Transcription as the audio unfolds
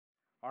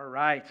All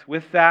right,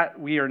 with that,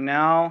 we are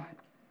now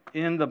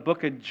in the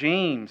book of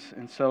James.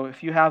 And so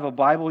if you have a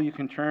Bible, you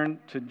can turn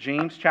to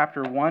James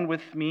chapter 1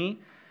 with me.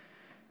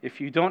 If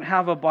you don't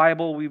have a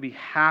Bible, we'd be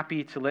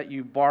happy to let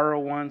you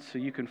borrow one so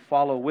you can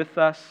follow with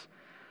us.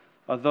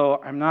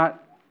 Although I'm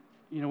not,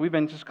 we've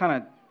been just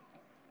kind of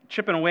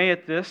chipping away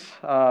at this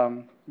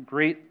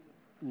great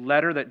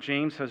letter that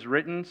James has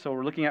written. So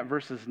we're looking at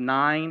verses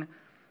 9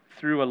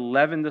 through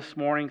 11 this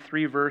morning,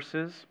 3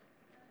 verses.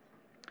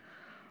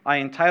 I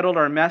entitled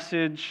our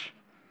message,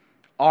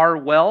 Our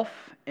Wealth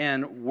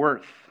and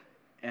Worth.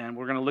 And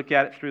we're going to look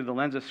at it through the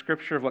lens of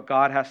Scripture of what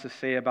God has to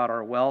say about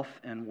our wealth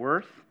and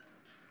worth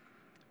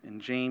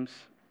in James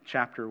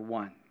chapter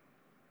 1.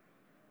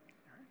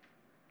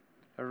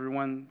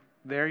 Everyone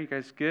there? You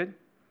guys good?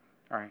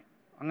 All right.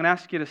 I'm going to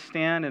ask you to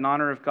stand in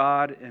honor of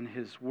God and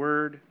His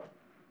Word.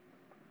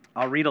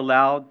 I'll read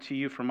aloud to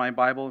you from my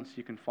Bible so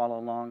you can follow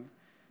along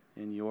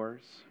in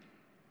yours.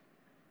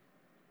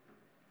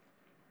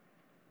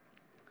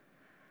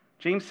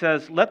 James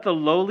says, "Let the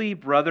lowly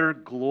brother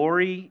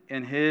glory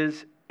in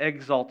his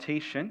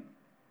exaltation."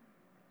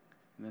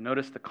 And then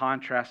notice the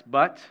contrast.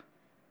 "But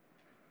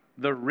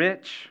the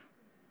rich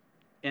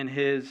in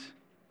his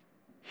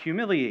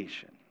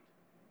humiliation."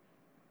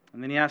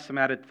 And then he has some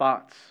added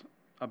thoughts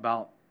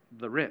about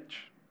the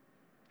rich.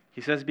 He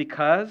says,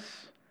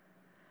 "Because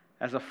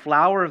as a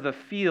flower of the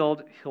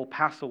field, he'll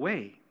pass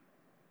away.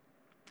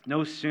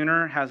 No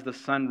sooner has the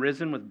sun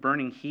risen with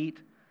burning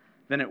heat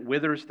than it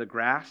withers the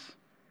grass.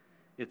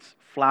 Its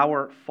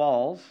flower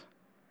falls,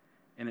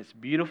 and its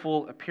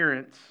beautiful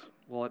appearance,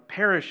 well, it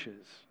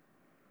perishes."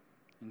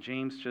 And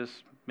James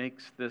just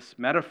makes this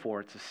metaphor.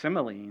 It's a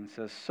simile, and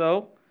says,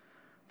 "So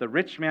the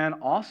rich man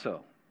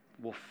also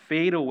will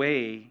fade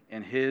away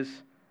in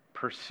his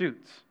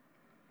pursuits."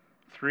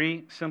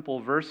 3 simple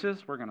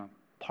verses. We're going to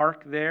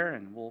park there,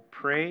 and we'll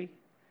pray,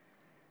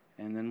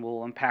 and then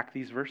we'll unpack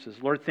these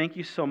verses. Lord, thank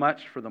you so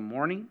much for the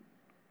morning.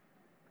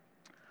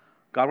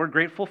 God, we're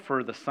grateful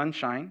for the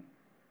sunshine.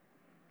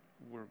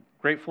 We're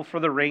grateful for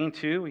the rain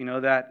too. We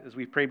know that, as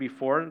we prayed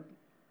before,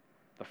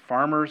 the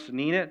farmers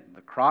need it,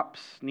 the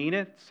crops need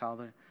it. It's how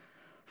the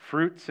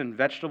fruits and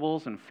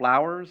vegetables and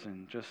flowers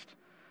and just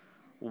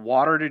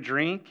water to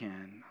drink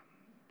and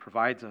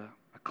provides a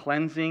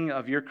cleansing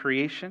of your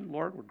creation.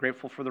 Lord, we're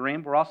grateful for the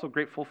rain. We're also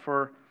grateful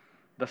for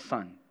the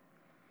sun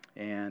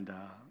and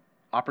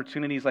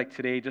opportunities like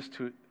today just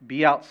to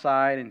be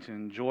outside and to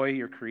enjoy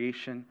your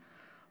creation.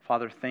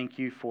 Father, thank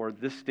you for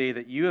this day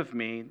that you have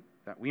made,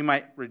 that we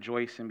might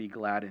rejoice and be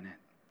glad in it.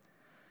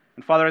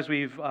 And Father, as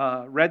we've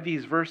read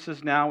these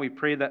verses now, we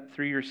pray that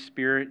through your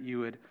Spirit you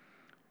would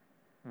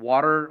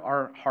water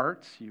our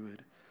hearts, you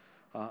would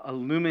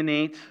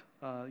illuminate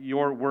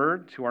your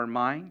word to our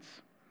minds.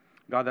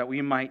 God, that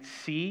we might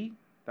see,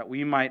 that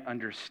we might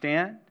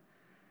understand,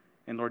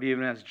 and Lord,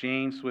 even as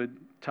James would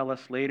tell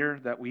us later,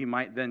 that we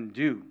might then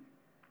do,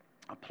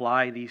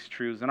 apply these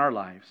truths in our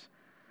lives,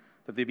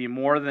 that they be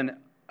more than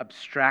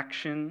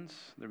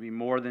abstractions, there be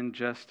more than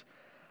just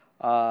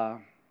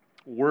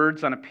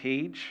words on a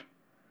page,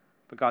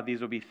 but God,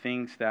 these will be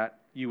things that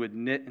you would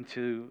knit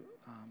into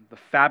the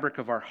fabric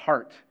of our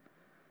heart,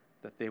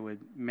 that they would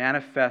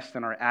manifest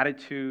in our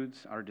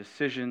attitudes, our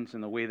decisions,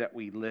 and the way that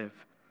we live.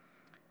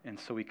 And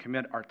so we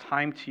commit our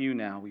time to you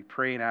now. We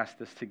pray and ask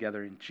this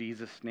together in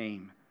Jesus'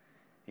 name.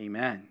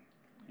 Amen.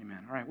 Amen.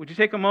 All right, would you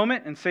take a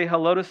moment and say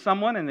hello to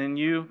someone, and then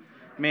you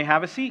may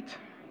have a seat.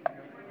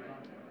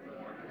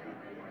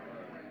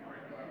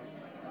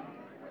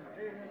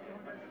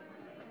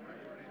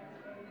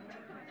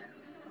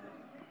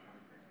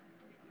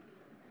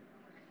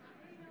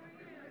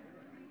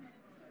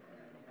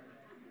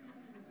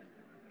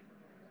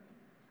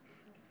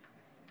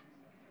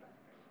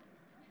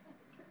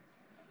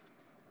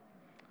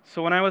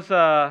 So when I was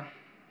a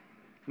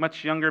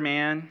much younger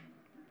man,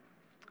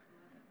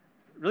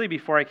 really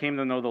before I came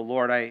to know the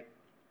Lord,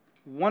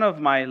 one of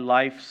my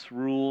life's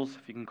rules,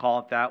 if you can call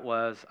it that,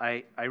 was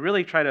I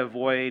really try to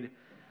avoid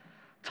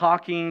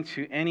talking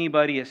to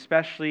anybody,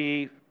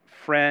 especially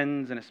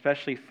friends and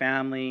especially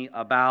family,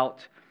 I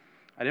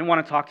didn't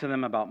want to talk to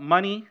them about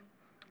money,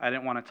 I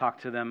didn't want to talk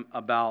to them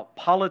about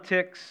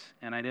politics,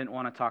 and I didn't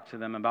want to talk to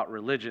them about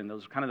religion.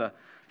 Those are kind of the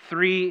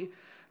 3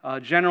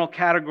 general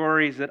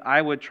categories that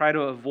I would try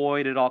to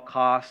avoid at all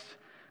costs,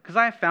 because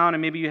I found,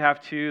 and maybe you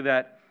have too,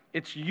 that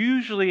it's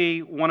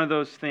usually one of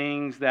those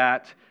things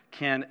that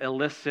can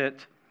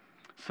elicit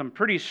some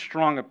pretty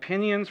strong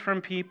opinions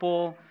from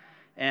people,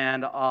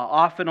 and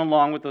often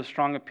along with those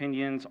strong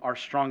opinions are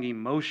strong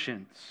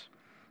emotions,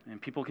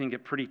 and people can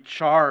get pretty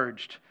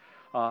charged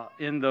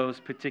in those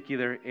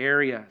particular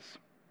areas.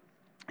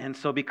 And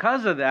so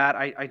because of that,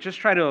 I just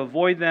try to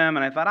avoid them,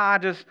 and I thought,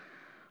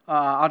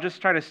 I'll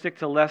just try to stick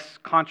to less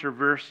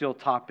controversial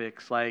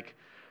topics, like,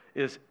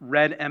 is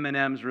red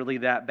M&Ms really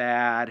that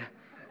bad?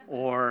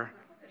 Or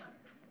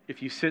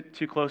if you sit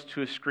too close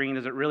to a screen,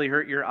 does it really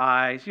hurt your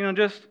eyes?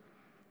 Just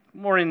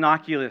more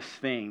innocuous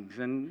things.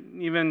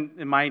 And even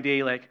in my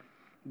day, like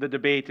the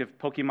debate if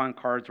Pokemon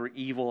cards were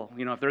evil,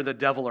 if they're the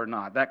devil or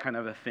not, that kind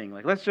of a thing.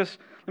 Like, let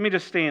me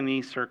just stay in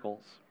these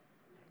circles.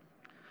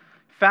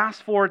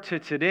 fast forward to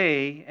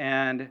today,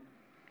 and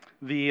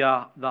the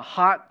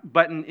hot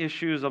button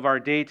issues of our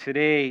day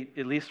today,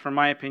 at least from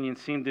my opinion,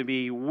 seem to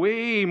be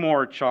way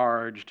more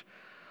charged,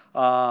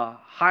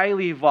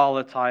 highly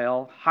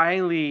volatile,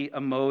 highly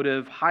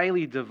emotive,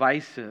 highly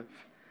divisive.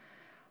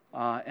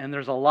 And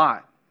there's a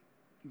lot.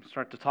 We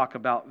start to talk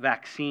about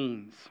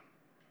vaccines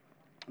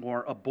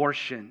or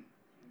abortion,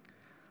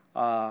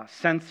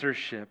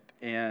 censorship,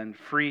 and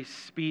free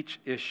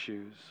speech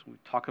issues. We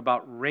talk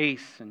about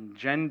race and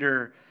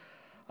gender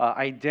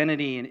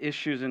identity and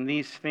issues in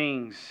these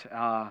things.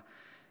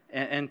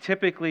 And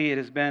typically it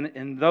has been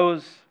in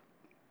those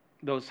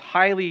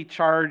highly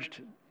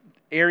charged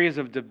areas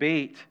of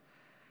debate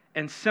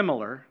and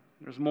similar,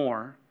 there's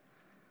more,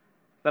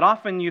 that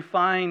often you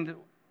find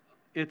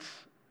it's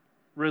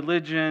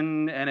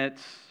religion and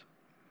it's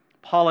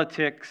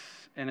politics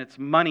and it's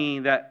money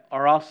that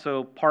are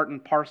also part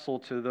and parcel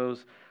to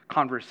those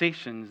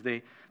conversations.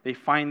 They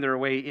find their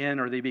way in,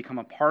 or they become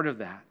a part of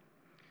that.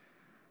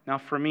 Now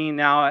for me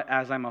now,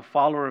 as I'm a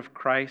follower of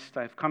Christ,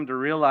 I've come to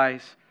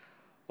realize,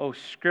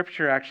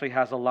 Scripture actually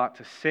has a lot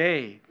to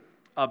say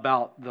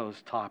about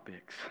those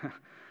topics.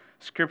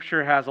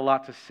 Scripture has a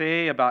lot to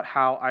say about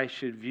how I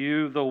should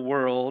view the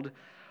world.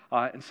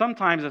 And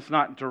sometimes it's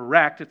not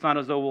direct. It's not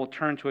as though we'll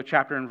turn to a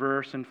chapter and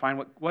verse and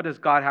find what does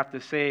God have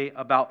to say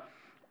about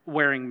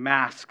wearing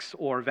masks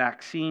or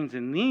vaccines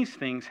and these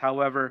things.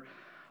 However,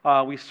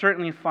 we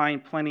certainly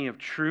find plenty of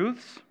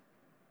truths.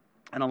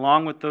 And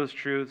along with those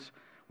truths,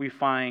 we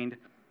find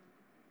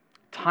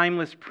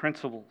timeless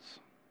principles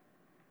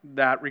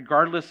that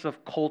regardless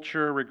of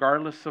culture,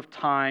 regardless of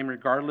time,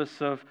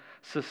 regardless of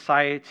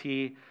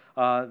society,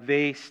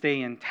 they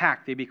stay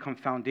intact. They become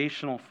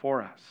foundational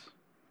for us.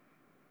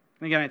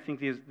 And again, I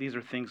think these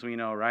are things we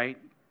know, right?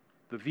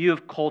 The view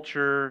of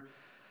culture,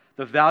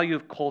 the value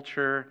of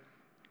culture,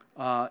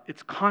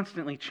 it's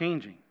constantly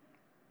changing.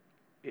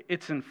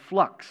 It's in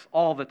flux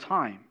all the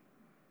time.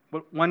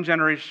 What one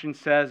generation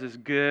says is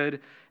good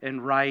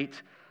and right,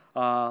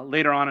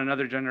 later on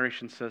another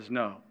generation says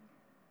no.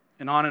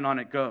 And on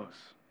it goes.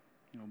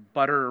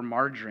 Butter or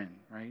margarine,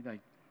 right?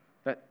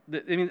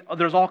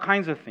 There's all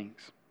kinds of things.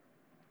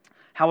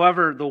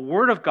 However, the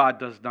Word of God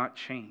does not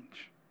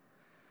change.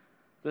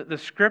 The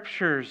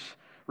Scriptures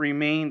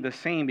remain the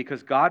same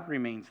because God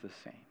remains the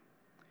same.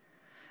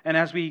 And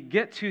as we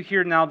get to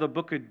here now the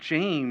book of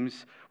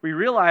James, we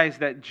realize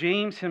that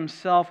James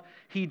himself,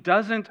 he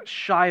doesn't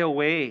shy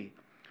away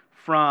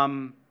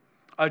from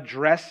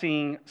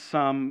addressing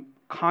some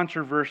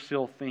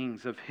controversial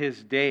things of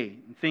his day,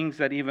 things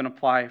that even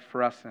apply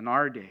for us in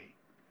our day.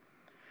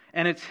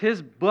 And it's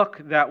his book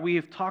that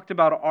we've talked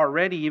about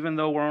already, even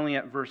though we're only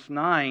at verse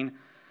 9,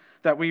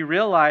 that we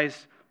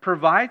realize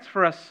provides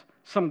for us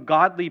some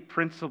godly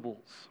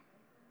principles,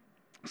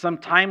 some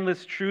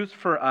timeless truths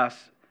for us,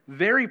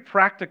 very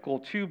practical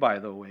too, by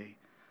the way,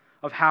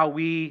 of how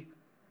we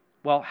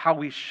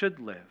should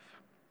live.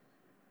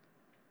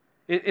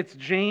 It's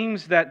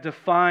James that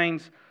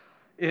defines,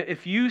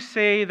 if you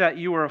say that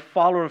you are a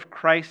follower of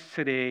Christ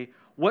today,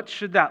 what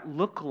should that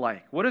look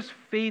like? What does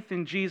faith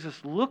in Jesus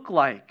look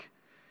like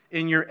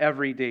in your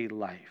everyday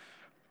life?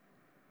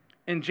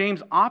 And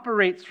James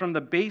operates from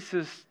the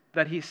basis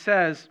that he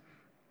says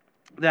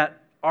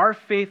that our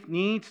faith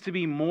needs to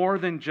be more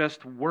than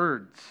just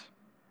words.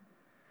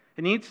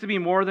 It needs to be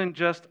more than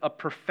just a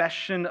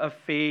profession of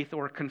faith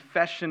or a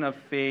confession of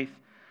faith.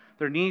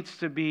 There needs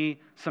to be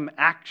some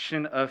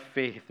action of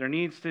faith. There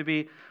needs to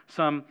be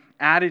some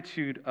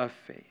attitude of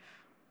faith.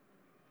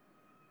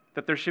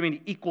 That there should be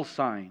an equal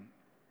sign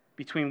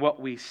between what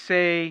we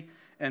say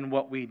and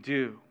what we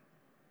do.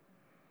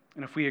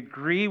 And if we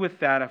agree with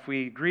that, if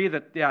we agree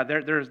that,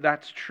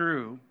 that's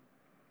true,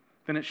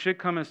 then it should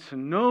come as to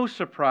no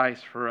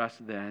surprise for us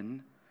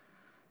then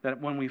that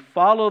when we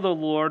follow the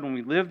Lord, when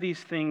we live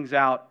these things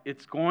out,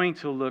 it's going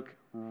to look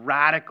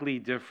radically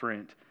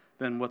different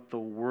than what the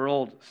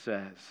world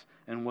says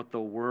and what the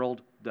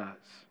world does.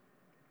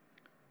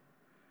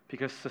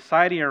 Because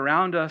society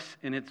around us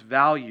in its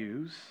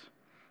values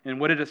and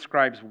what it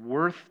ascribes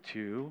worth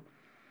to,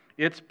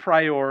 its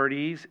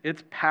priorities,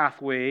 its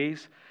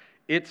pathways,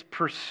 its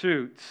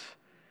pursuits,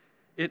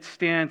 it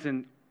stands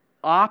in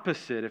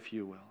opposite, if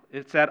you will.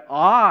 It's at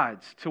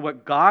odds to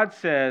what God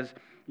says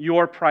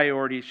your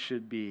priorities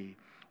should be,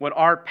 what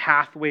our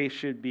pathway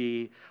should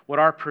be, what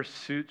our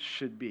pursuits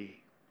should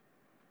be.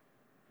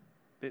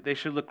 They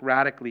should look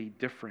radically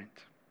different.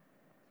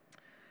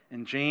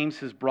 And James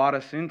has brought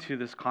us into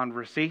this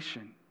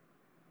conversation.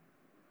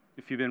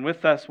 If you've been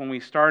with us when we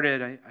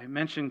started, I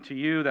mentioned to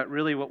you that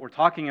really what we're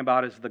talking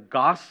about is the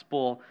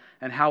gospel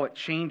and how it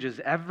changes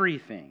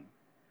everything.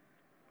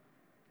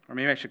 Or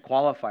maybe I should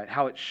qualify it,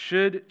 how it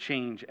should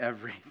change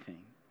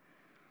everything.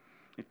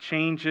 It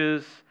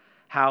changes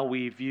how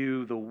we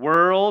view the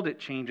world. It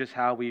changes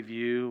how we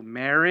view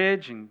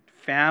marriage and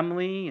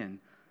family. And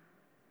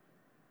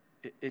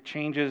it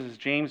changes, as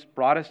James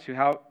brought us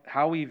to,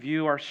 how we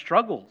view our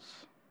struggles,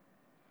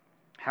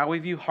 how we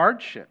view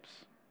hardships,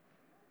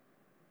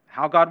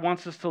 how God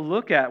wants us to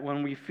look at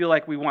when we feel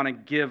like we want to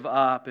give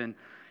up and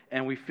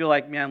and we feel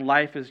like, man,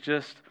 life is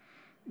just,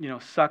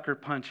 sucker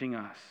punching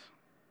us.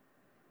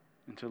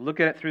 And to look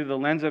at it through the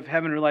lens of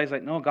heaven, realize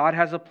like, no, God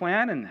has a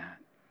plan in that.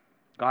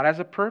 God has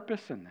a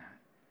purpose in that.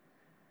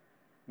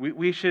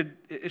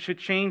 It should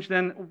change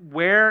then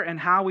where and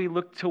how we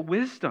look to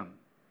wisdom.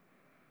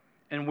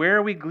 And where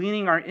are we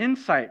gleaning our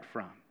insight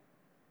from?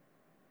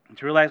 And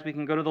to realize we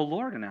can go to the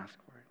Lord and ask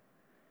for it.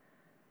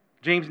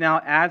 James now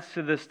adds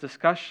to this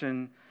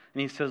discussion,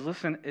 and he says,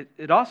 listen,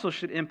 it also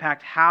should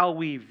impact how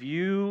we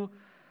view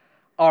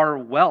our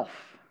wealth,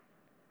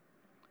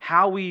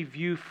 how we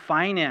view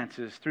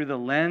finances through the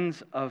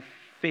lens of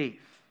faith.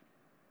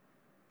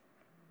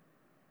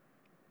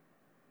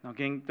 Now,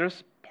 gang,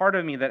 there's part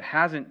of me that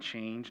hasn't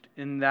changed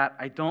in that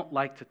I don't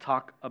like to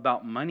talk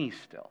about money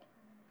still.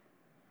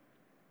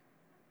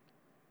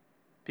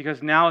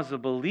 Because now as a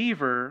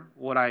believer,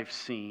 what I've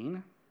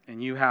seen,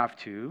 and you have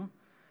too,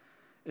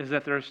 is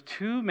that there's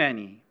too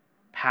many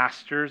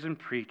pastors and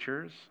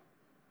preachers,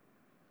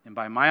 and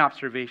by my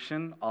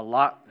observation, a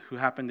lot who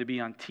happen to be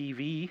on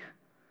TV,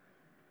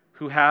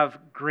 who have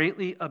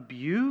greatly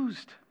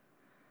abused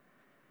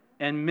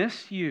and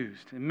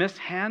misused and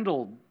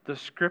mishandled the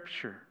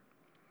Scripture.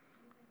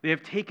 They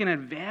have taken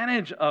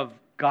advantage of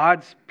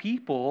God's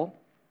people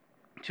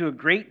to a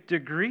great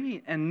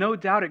degree, and no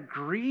doubt it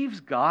grieves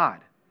God.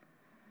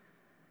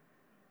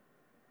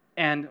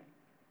 And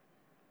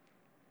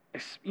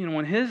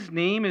when His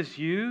name is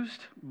used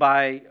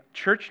by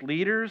church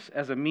leaders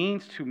as a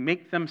means to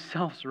make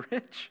themselves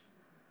rich,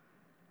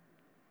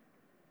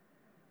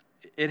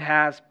 it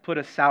has put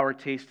a sour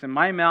taste in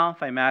my mouth.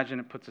 I imagine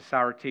it puts a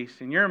sour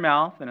taste in your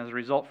mouth, and as a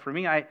result for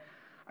me, I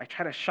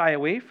try to shy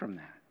away from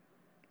that.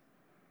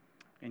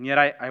 And yet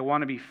I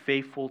want to be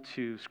faithful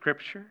to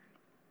Scripture.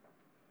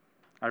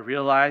 I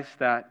realize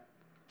that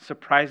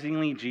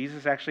surprisingly,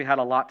 Jesus actually had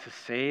a lot to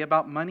say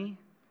about money.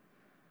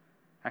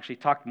 Actually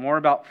talked more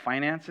about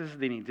finances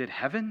than He did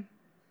heaven.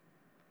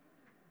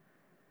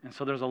 And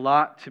so there's a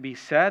lot to be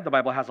said. The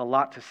Bible has a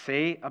lot to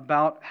say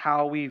about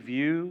how we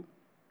view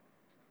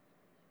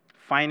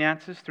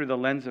finances through the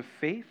lens of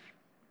faith.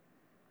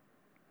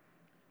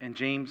 And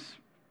James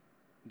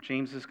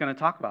is going to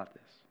talk about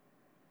this.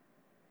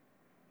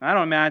 I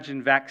don't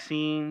imagine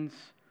vaccines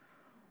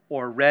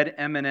or red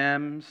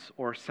M&Ms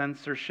or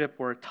censorship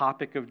were a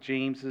topic of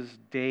James's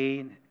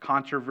day,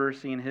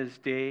 controversy in his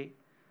day.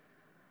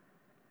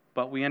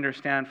 But we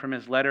understand from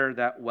his letter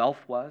that wealth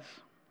was,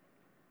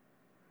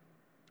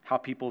 how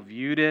people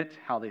viewed it,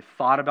 how they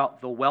thought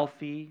about the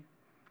wealthy,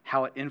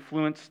 how it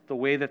influenced the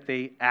way that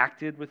they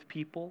acted with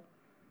people.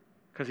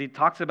 Because he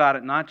talks about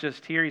it not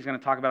just here, he's going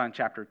to talk about it in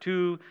chapter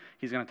 2,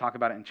 he's going to talk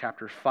about it in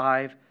chapter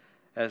 5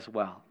 as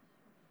well.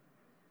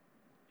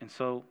 And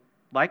so,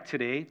 like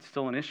today, it's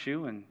still an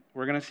issue, and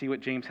we're going to see what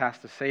James has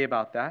to say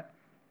about that.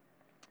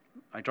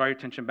 I draw your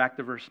attention back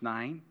to verse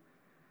 9.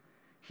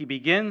 He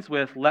begins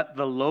with, let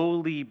the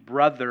lowly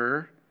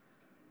brother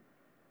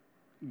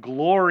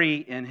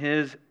glory in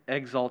his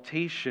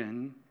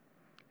exaltation.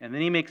 And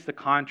then he makes the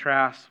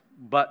contrast,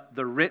 but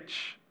the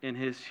rich in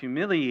his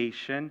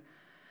humiliation.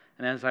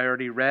 And as I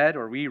already read,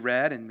 or we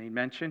read and made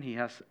mention, he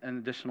has an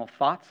additional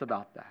thoughts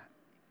about that.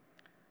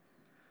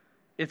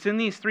 It's in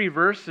these 3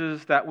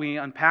 verses that we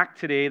unpack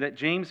today that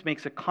James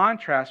makes a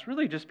contrast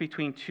really just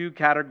between 2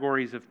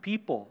 categories of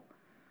people.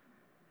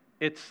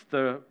 It's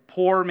the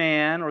poor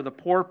man or the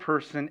poor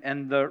person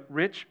and the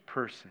rich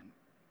person.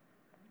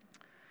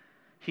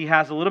 He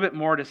has a little bit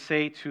more to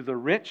say to the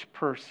rich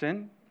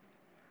person.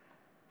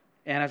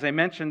 And as I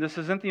mentioned, this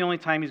isn't the only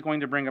time he's going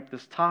to bring up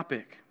this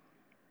topic.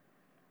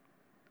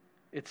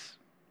 It's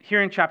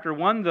here in chapter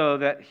 1, though,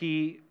 that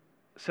he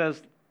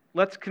says,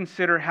 let's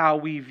consider how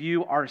we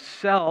view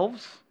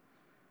ourselves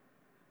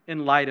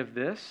in light of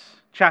this.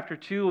 Chapter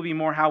 2 will be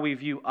more how we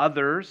view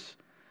others.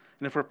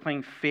 And if we're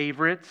playing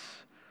favorites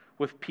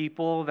with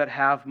people that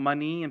have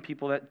money and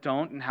people that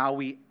don't, and how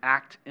we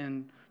act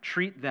and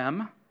treat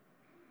them.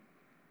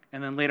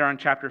 And then later on in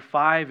chapter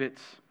 5,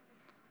 it's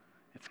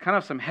kind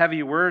of some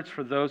heavy words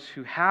for those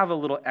who have a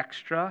little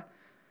extra,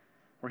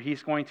 where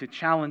he's going to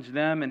challenge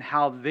them and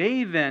how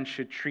they then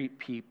should treat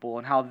people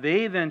and how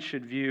they then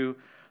should view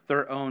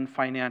their own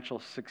financial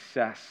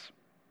success.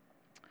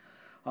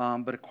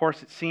 But of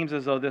course, it seems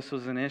as though this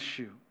was an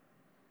issue.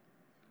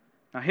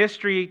 Now,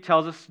 history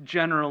tells us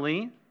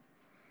generally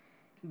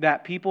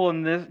that people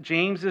in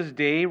James's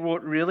day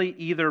were really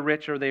either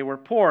rich or they were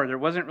poor. There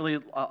wasn't really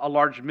a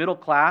large middle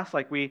class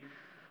like we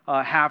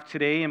have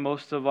today in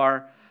most of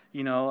our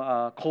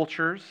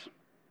cultures.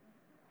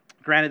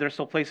 Granted, there's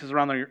still places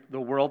around the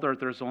world where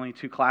there's only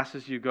 2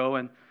 classes you go,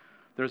 and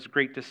there's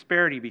great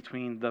disparity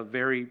between the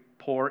very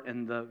poor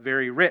and the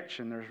very rich,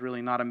 and there's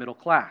really not a middle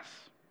class.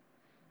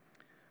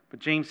 But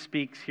James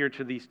speaks here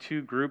to these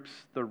 2 groups,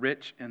 the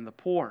rich and the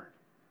poor.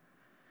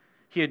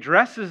 He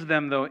addresses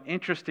them, though,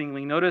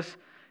 interestingly. Notice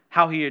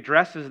how he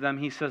addresses them.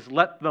 He says,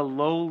 let the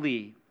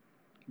lowly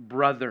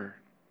brother.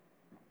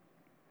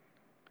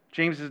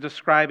 James is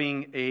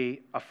describing a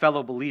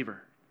fellow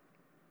believer.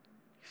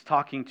 He's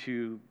talking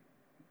to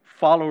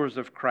followers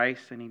of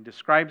Christ, and he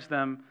describes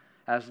them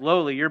as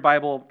lowly. Your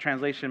Bible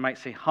translation might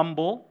say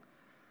humble,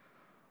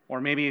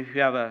 or maybe if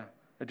you have a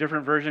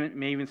different version, it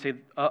may even say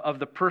of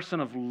the person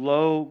of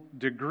low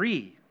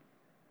degree.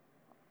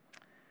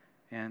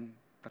 And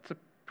that's a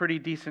pretty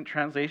decent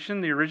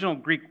translation. The original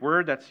Greek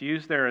word that's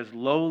used there is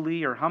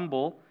lowly or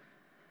humble.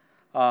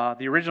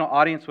 The original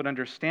audience would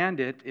understand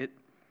it.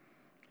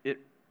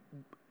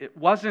 It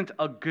wasn't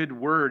a good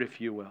word, if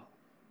you will.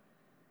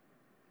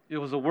 It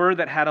was a word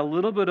that had a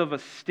little bit of a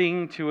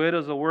sting to it. It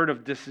was a word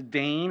of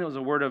disdain. It was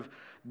a word of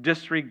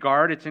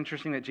disregard. It's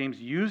interesting that James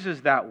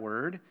uses that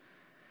word.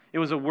 It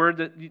was a word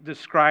that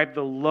described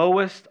the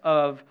lowest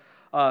of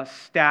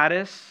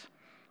status,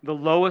 the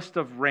lowest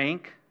of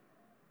rank,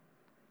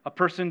 a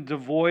person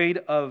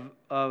devoid of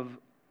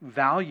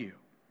value.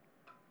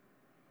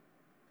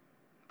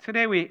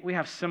 Today we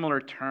have similar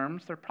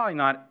terms. They're probably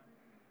not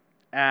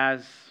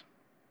as,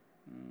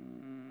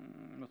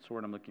 what's the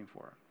word I'm looking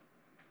for?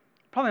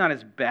 Probably not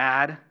as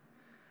bad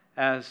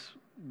as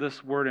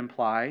this word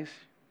implies.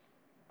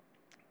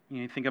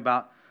 You think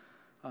about,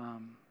 at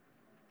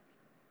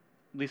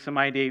least in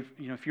my day,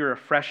 if you're a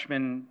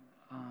freshman,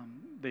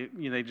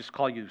 they just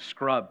call you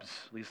scrubs.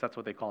 At least that's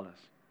what they called us.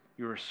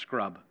 You're a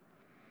scrub.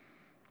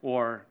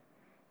 Or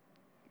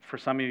for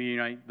some of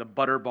you, the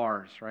butter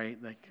bars, right?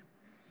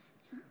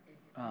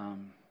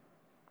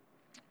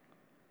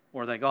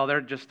 Or oh, they're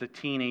just a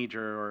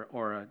teenager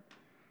or a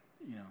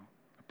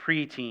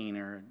preteen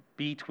or a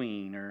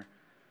between or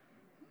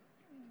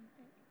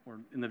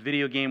in the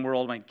video game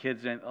world, my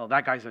kids, oh,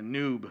 that guy's a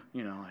noob,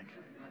 It's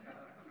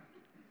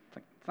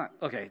not,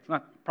 okay, it's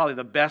not probably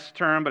the best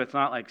term, but it's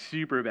not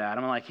super bad.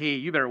 I'm like, hey,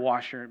 you better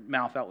wash your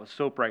mouth out with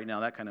soap right now,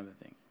 that kind of a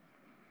thing.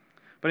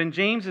 But in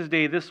James's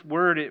day, this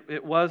word,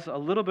 it was a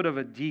little bit of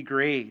a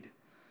degrade.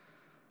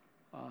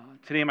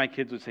 Today my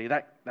kids would say,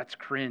 that's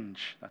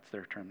cringe. That's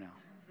their term now.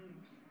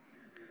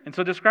 And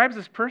so it describes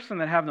this person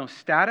that have no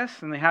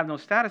status, and they have no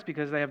status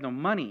because they have no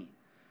money.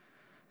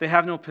 They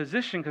have no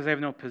position because they have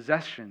no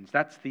possessions.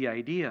 That's the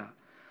idea.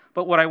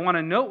 But what I want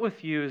to note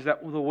with you is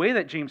that the way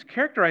that James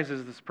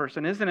characterizes this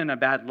person isn't in a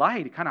bad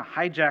light. He kind of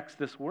hijacks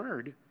this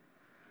word.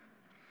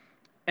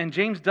 And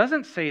James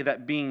doesn't say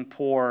that being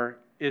poor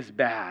is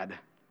bad.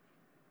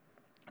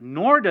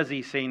 Nor does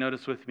he say,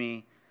 notice with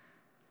me,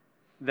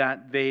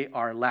 that they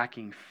are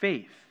lacking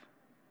faith.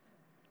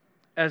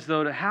 As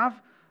though to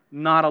have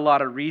not a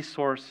lot of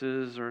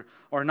resources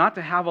or not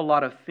to have a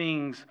lot of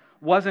things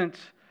wasn't,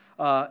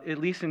 at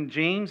least in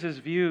James's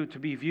view, to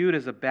be viewed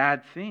as a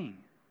bad thing.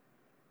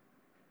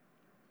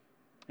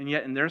 And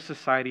yet in their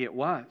society it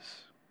was.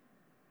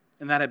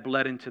 And that had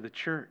bled into the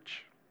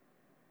church.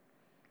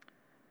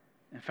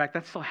 In fact,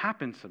 that still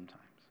happens sometimes.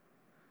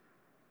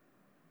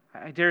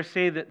 I dare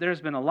say that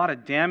there's been a lot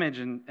of damage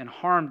and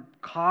harm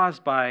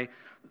caused by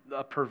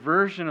a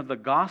perversion of the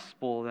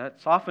gospel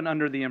that's often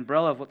under the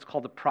umbrella of what's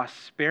called the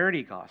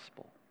prosperity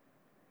gospel,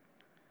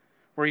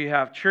 where you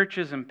have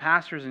churches and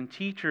pastors and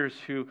teachers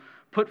who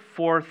put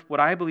forth what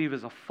I believe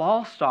is a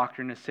false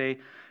doctrine to say,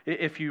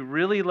 if you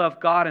really love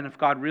God and if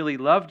God really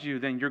loved you,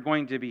 then you're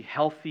going to be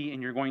healthy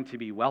and you're going to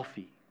be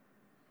wealthy.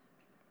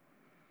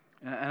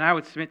 And I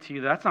would submit to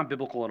you that's not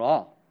biblical at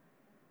all.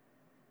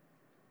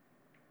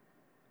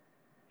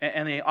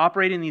 And they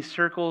operate in these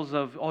circles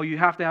of, oh, you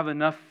have to have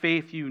enough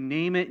faith, you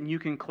name it and you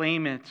can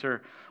claim it,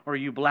 or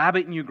you blab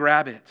it and you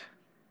grab it.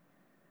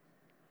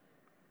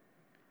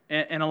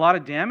 And a lot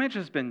of damage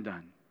has been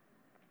done.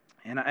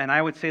 And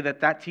I would say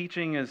that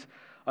teaching is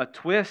a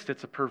twist,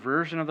 it's a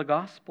perversion of the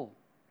gospel.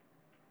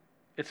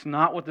 It's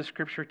not what the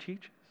Scripture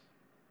teaches.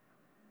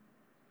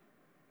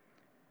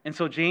 And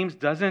so James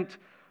doesn't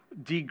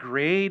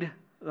degrade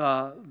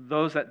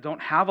those that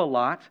don't have a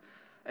lot,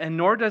 and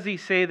nor does he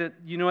say that,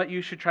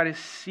 you should try to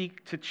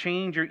seek to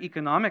change your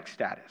economic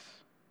status.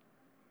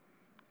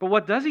 But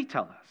what does he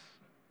tell us?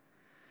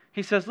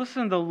 He says,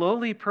 listen, the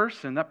lowly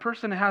person, that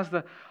person has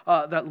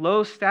that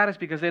low status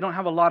because they don't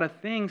have a lot of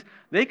things,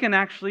 they can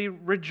actually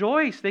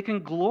rejoice. They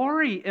can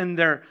glory in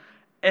their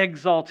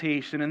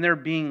exaltation and their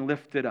being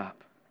lifted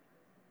up.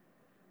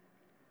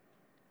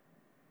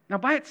 Now,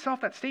 by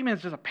itself, that statement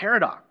is just a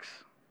paradox.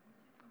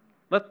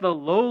 Let the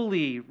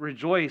lowly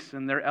rejoice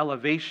in their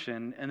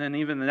elevation. And then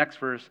even the next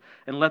verse,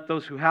 and let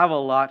those who have a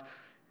lot,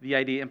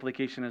 the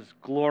implication is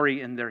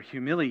glory in their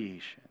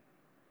humiliation.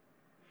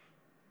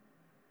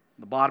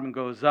 The bottom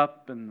goes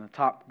up and the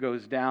top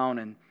goes down,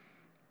 and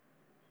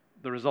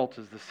the result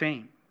is the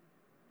same.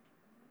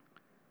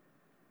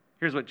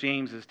 Here's what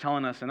James is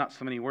telling us in not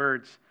so many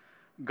words.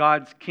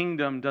 God's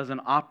kingdom doesn't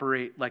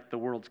operate like the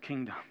world's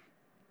kingdom.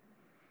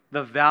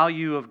 The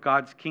value of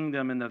God's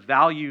kingdom and the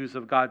values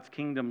of God's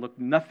kingdom look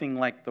nothing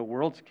like the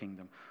world's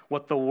kingdom.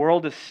 What the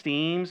world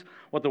esteems,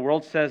 what the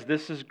world says,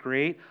 this is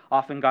great,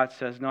 often God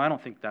says, no, I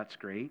don't think that's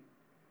great.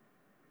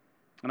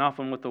 And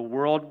often what the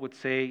world would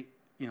say,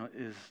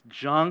 is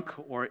junk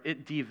or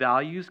it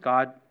devalues,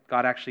 God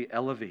actually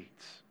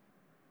elevates.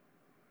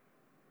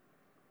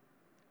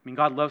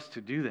 God loves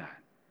to do that.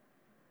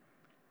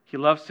 He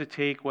loves to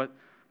take what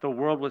the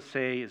world would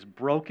say is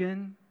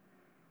broken,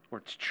 or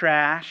it's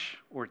trash,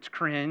 or it's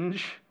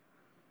cringe,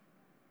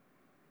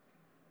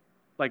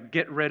 like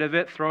get rid of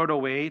it, throw it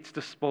away, it's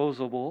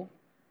disposable.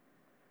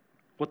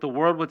 What the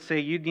world would say,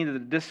 you need to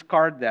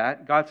discard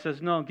that. God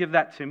says, no, give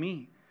that to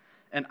me.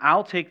 And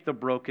I'll take the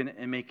broken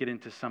and make it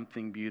into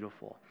something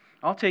beautiful.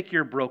 I'll take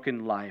your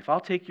broken life. I'll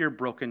take your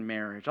broken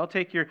marriage. I'll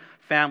take your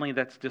family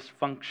that's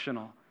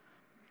dysfunctional.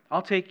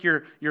 I'll take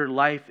your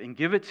life and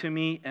give it to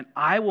me, and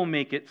I will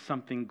make it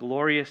something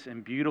glorious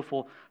and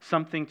beautiful,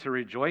 something to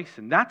rejoice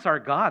in. That's our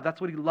God. That's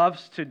what He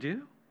loves to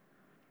do.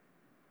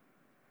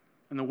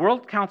 And the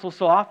world counsel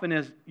so often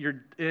is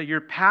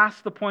you're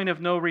past the point of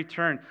no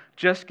return.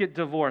 Just get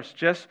divorced.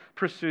 Just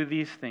pursue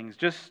these things.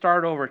 Just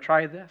start over.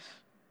 Try this.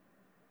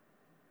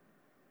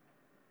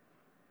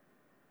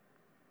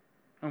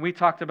 And we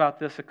talked about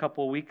this a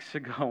couple of weeks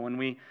ago when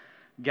we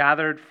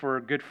gathered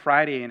for Good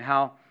Friday, and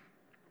how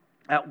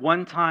at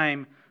one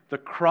time the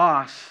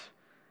cross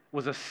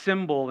was a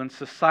symbol in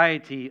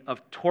society of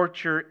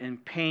torture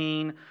and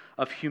pain,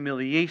 of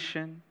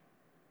humiliation.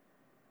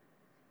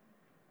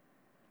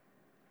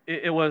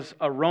 It was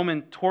a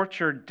Roman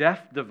torture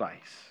death device.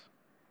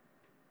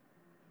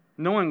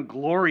 No one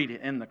gloried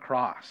in the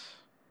cross.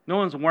 No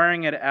one's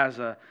wearing it as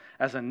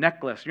a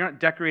necklace. You're not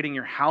decorating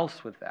your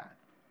house with that.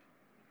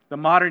 The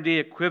modern day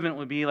equivalent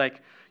would be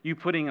like you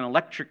putting an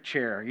electric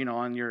chair,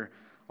 on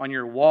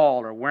your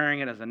wall, or wearing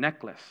it as a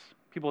necklace.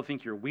 People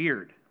think you're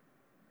weird.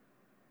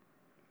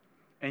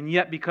 And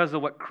yet, because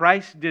of what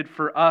Christ did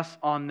for us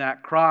on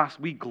that cross,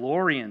 we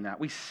glory in that.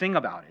 We sing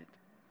about it.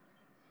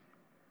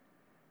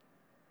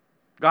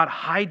 God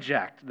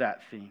hijacked that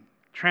thing,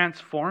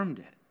 transformed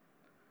it.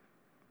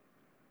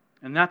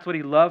 And that's what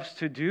He loves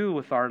to do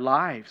with our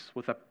lives,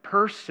 with a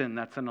person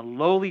that's in a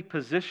lowly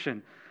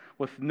position,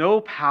 with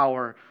no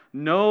power,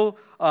 no,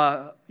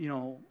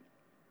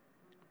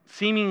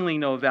 seemingly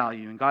no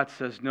value. And God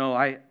says, no,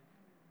 I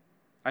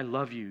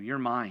love you. You're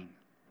mine.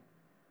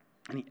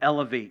 And He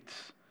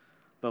elevates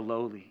the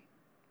lowly.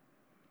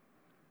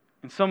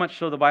 And so much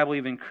so, the Bible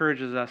even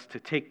encourages us to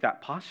take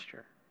that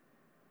posture.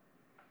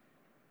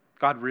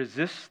 God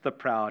resists the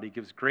proud. He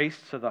gives grace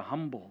to the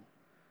humble.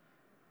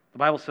 The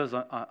Bible says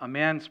a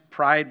man's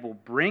pride will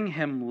bring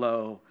him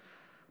low,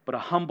 but a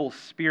humble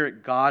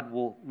spirit God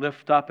will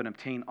lift up and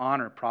obtain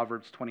honor,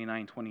 Proverbs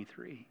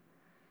 29:23.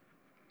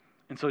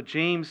 And so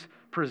James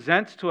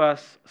presents to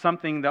us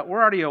something that we're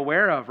already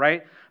aware of,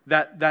 right?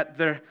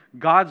 That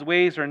God's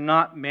ways are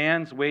not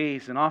man's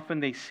ways, and often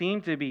they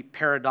seem to be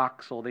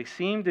paradoxical. They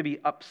seem to be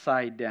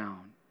upside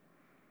down.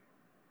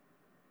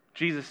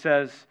 Jesus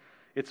says,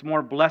 it's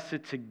more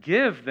blessed to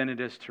give than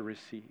it is to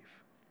receive.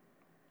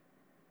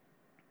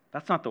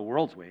 That's not the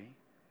world's way.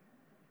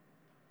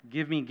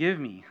 Give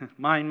me,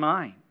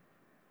 mine.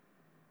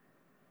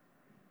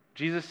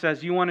 Jesus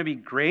says, you want to be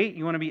great?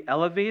 You want to be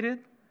elevated?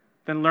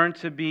 Then learn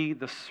to be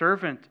the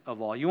servant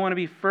of all. You want to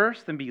be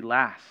first? Then be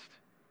last.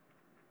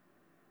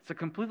 It's a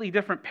completely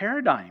different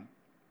paradigm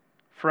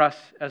for us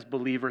as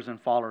believers and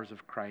followers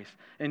of Christ.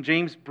 And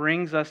James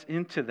brings us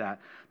into that.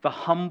 The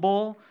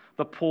humble,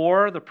 the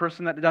poor, the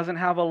person that doesn't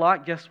have a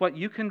lot, guess what?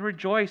 You can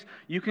rejoice.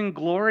 You can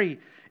glory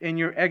in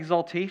your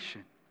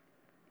exaltation.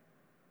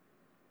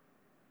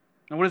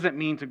 Now, what does it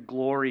mean to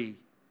glory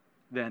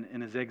then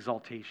in his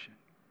exaltation?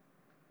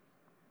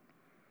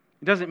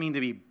 It doesn't mean to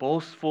be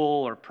boastful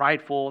or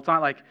prideful. It's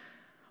not like,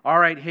 all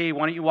right, hey,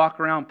 why don't you walk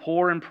around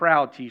poor and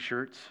proud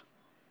t-shirts?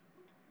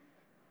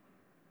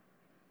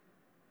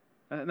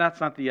 That's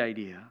not the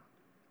idea.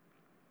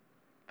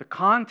 The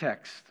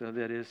context of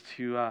it is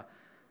to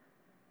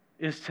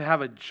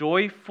have a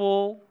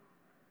joyful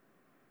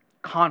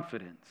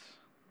confidence,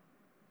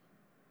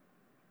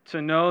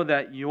 to know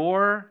that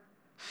your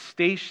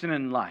station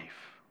in life,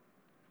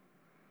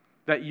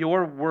 that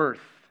your worth,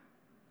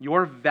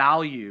 your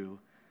value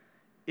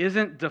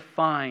isn't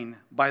defined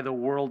by the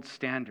world's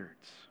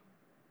standards.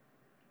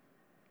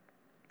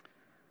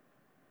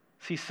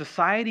 See,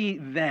 society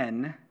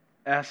then,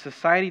 as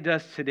society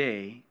does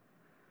today,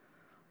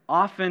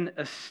 often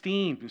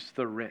esteems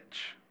the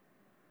rich,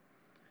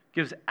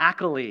 gives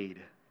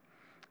accolade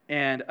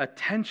and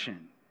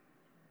attention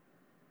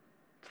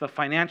to the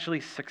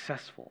financially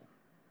successful,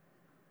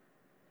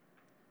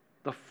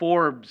 the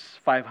Forbes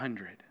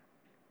 500,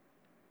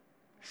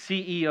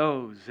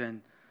 CEOs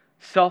and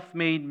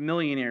self-made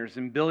millionaires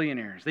and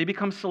billionaires. They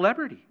become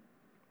celebrity.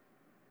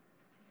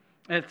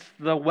 It's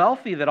the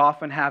wealthy that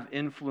often have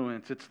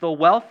influence. It's the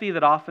wealthy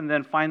that often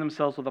then find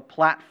themselves with a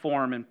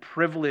platform and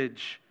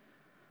privilege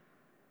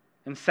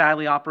and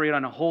sadly operate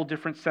on a whole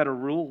different set of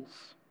rules.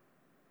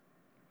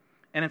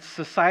 And it's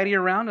society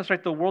around us,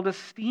 right? The world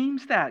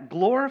esteems that,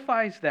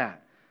 glorifies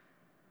that.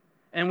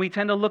 And we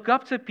tend to look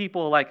up to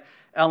people like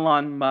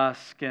Elon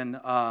Musk and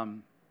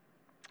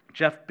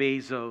Jeff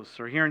Bezos,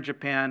 or here in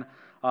Japan,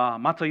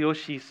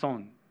 Masayoshi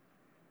Son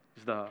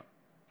is the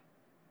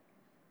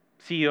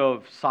CEO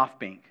of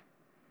SoftBank,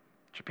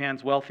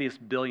 Japan's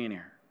wealthiest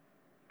billionaire.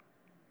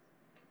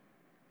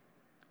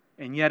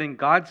 And yet in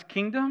God's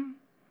kingdom,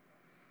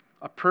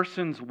 a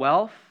person's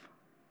wealth,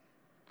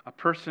 a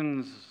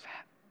person's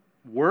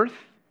worth,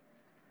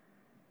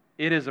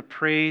 it is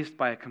appraised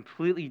by a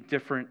completely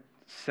different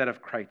set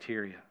of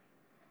criteria.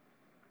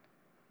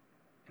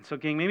 And so,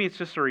 gang, maybe it's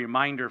just a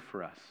reminder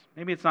for us.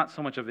 Maybe it's not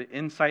so much of an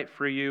insight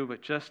for you,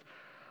 but just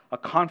a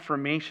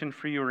confirmation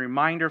for you, a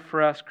reminder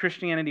for us,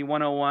 Christianity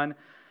 101,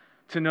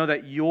 to know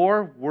that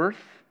your worth,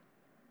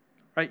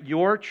 right,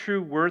 your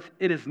true worth,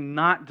 it is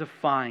not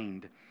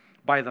defined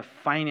by the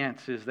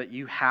finances that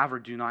you have or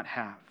do not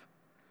have.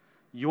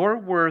 Your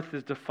worth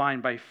is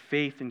defined by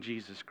faith in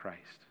Jesus Christ.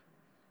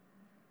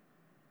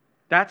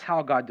 That's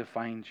how God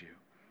defines you.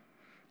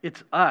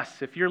 It's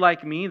us. If you're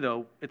like me,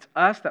 though, it's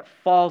us that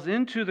falls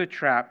into the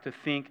trap to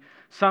think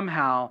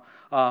somehow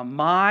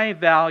my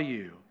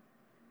value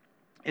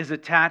is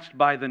attached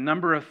by the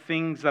number of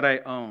things that I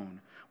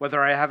own,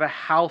 whether I have a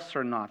house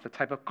or not, the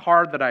type of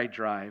car that I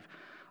drive,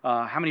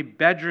 how many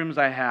bedrooms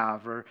I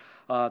have, or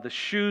the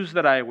shoes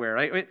that I wear.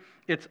 Right?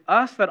 It's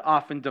us that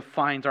often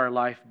defines our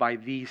life by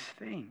these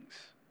things.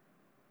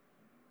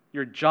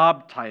 Your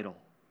job title,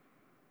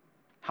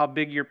 how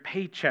big your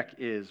paycheck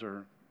is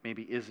or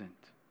maybe isn't.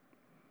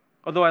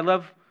 Although I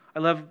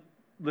love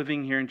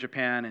living here in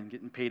Japan and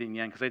getting paid in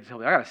yen, because I just tell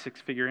you, I got a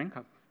 6-figure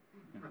income.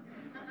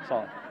 It's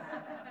all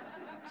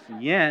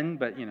it's yen,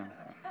 but you know.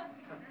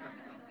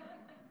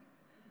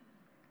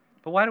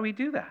 But why do we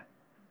do that?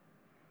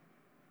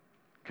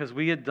 Because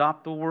we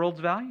adopt the world's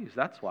values.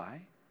 That's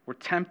why. We're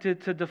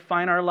tempted to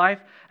define our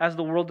life as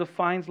the world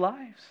defines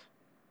lives.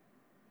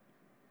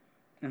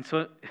 And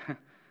so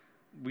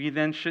we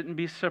then shouldn't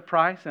be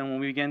surprised. And when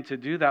we begin to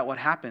do that, what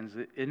happens?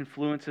 It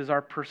influences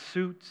our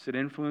pursuits. It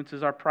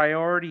influences our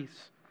priorities.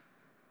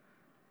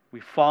 We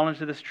fall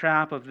into this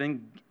trap of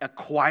then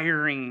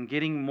acquiring and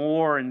getting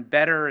more and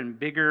better and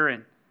bigger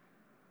and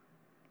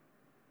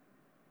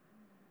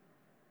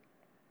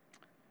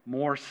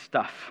more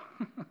stuff.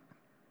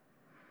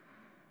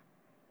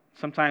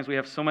 Sometimes we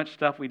have so much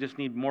stuff we just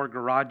need more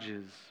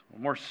garages or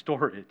more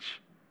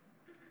storage.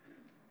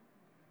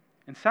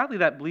 And sadly,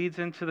 that bleeds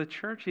into the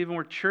church, even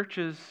where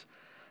churches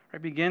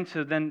begin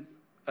to then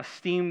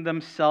esteem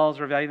themselves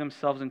or value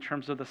themselves in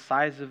terms of the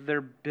size of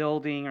their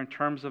building or in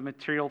terms of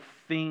material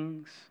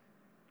things.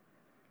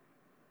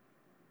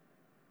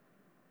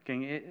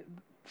 Okay,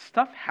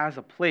 stuff has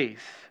a place.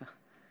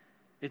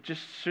 It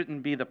just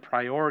shouldn't be the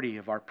priority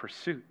of our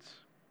pursuits.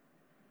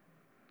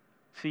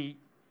 See,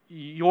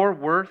 your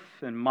worth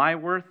and my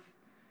worth,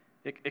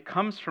 it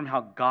comes from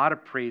how God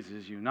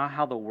appraises you, not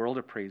how the world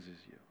appraises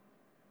you.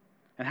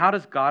 And how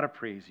does God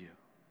appraise you?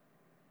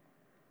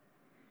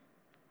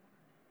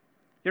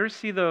 You ever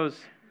see those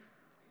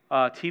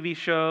TV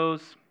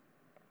shows?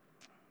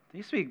 They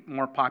used to be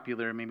more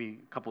popular maybe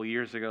a couple of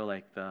years ago,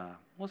 like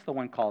what's the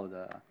one called?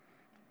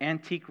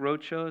 Antique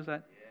Roadshow, is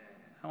that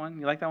one?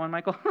 You like that one,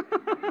 Michael?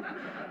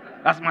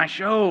 That's my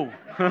show.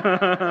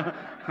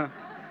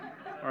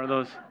 Or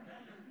those,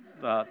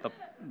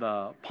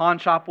 the pawn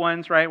shop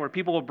ones, right, where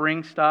people will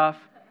bring stuff.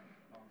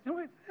 You know,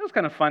 it was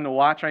kind of fun to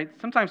watch, right?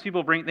 Sometimes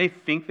people they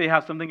think they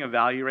have something of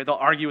value, right? They'll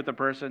argue with the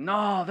person,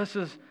 no, this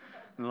is,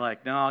 and they're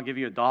like, no, I'll give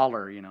you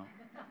 $1, you know.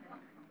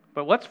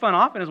 But what's fun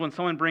often is when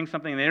someone brings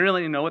something and they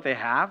really know what they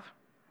have.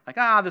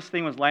 Like, this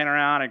thing was laying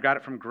around, I got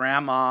it from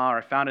grandma, or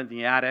I found it in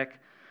the attic.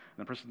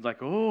 And the person's like,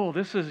 oh,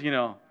 this is,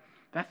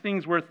 that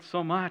thing's worth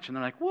so much. And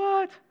they're like,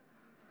 what?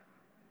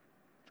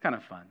 It's kind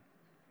of fun.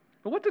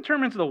 But what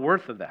determines the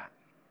worth of that?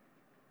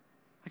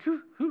 Like,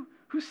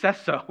 who says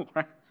so,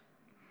 right?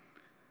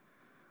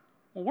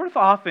 Well, worth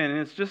often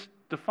is just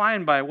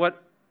defined by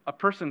what a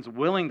person's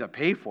willing to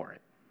pay for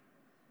it,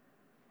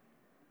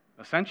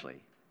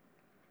 essentially.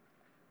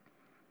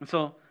 And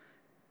so,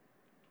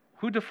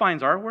 who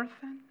defines our worth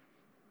then?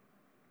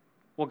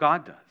 Well,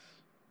 God does.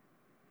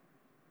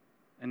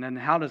 And then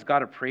how does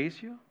God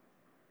appraise you?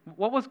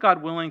 What was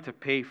God willing to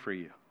pay for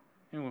you?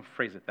 Maybe we'll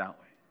phrase it that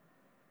way.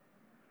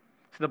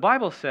 So the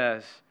Bible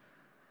says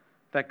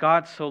that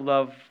God so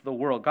loved the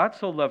world. God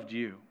so loved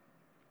you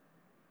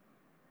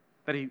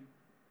that He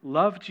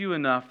loved you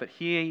enough that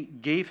He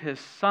gave His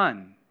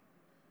Son,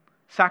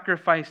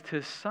 sacrificed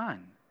His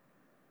Son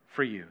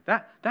for you.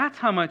 That's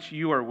how much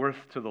you are worth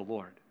to the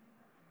Lord.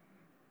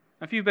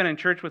 If you've been in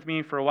church with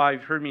me for a while,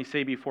 you've heard me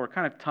say before,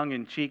 kind of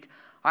tongue-in-cheek,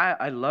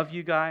 I love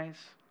you guys.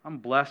 I'm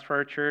blessed for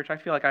our church. I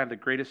feel like I have the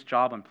greatest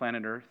job on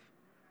planet Earth.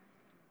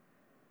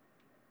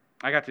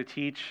 I got to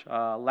teach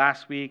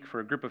last week for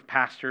a group of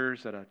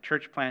pastors at a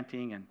church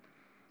planting, and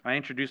I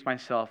introduced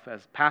myself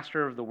as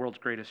pastor of the world's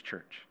greatest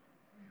church.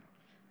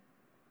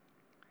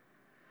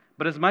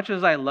 But as much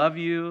as I love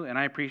you and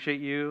I appreciate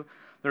you,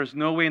 there's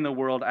no way in the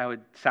world I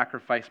would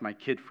sacrifice my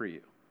kid for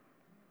you.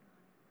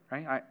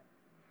 Right? I'd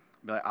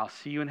be like, I'll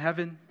see you in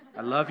heaven.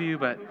 I love you,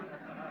 but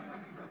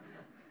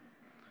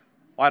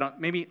I don't.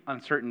 Maybe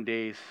on certain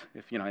days,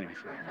 if anyways.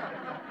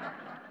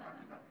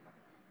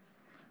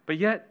 But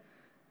yet,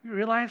 you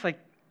realize,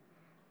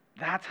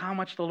 that's how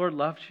much the Lord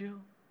loves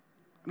you.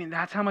 I mean,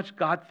 that's how much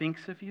God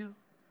thinks of you.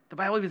 The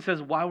Bible even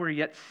says, while we're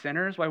yet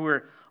sinners, while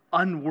we're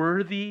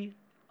unworthy,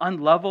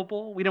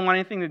 unlovable, we don't want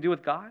anything to do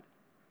with God.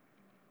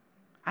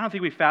 I don't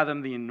think we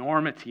fathom the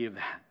enormity of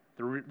that,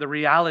 the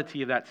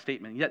reality of that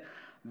statement. Yet,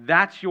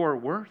 that's your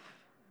worth.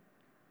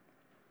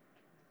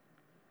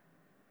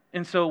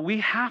 And so we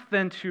have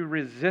then to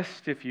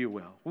resist, if you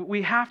will.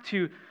 We have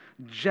to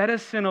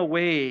jettison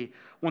away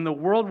when the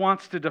world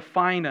wants to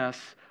define us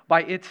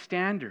by its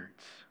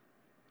standards.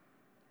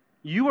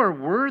 You are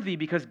worthy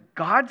because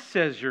God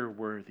says you're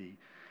worthy.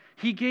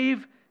 He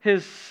gave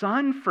His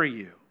Son for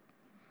you.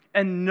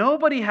 And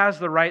nobody has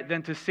the right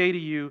then to say to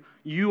you,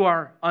 you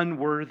are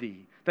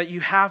unworthy, that you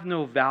have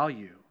no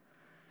value.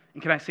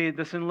 And can I say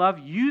this in love?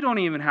 You don't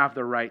even have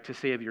the right to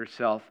say of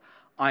yourself,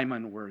 I'm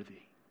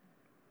unworthy.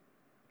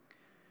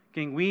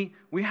 King,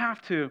 we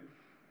have to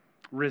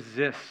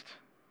resist.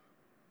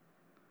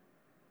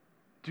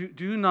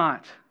 Do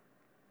not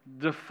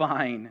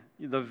define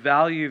the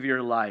value of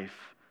your life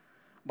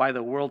by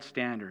the world's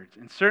standards,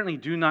 and certainly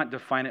do not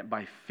define it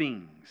by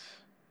things.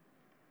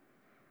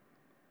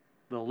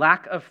 The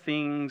lack of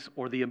things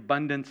or the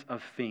abundance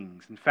of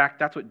things. In fact,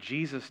 that's what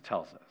Jesus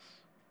tells us.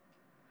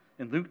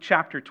 In Luke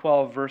chapter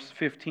 12, verse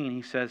 15,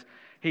 he says,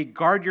 hey,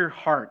 guard your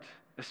heart,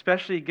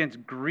 especially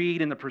against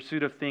greed and the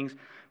pursuit of things,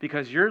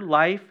 because your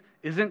life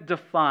isn't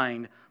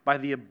defined by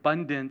the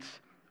abundance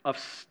of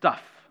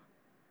stuff.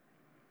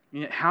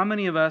 You know, how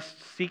many of us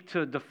seek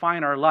to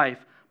define our life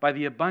by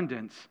the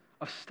abundance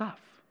of stuff?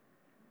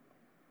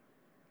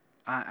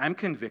 I'm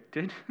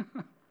convicted.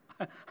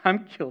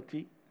 I'm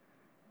guilty.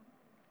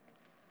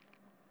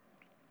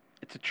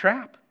 It's a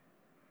trap.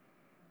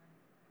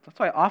 That's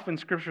why often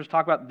scriptures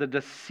talk about the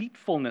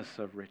deceitfulness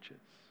of riches.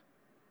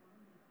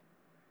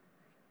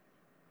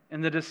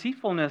 And the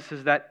deceitfulness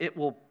is that it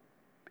will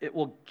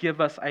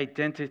give us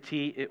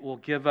identity, it will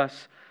give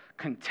us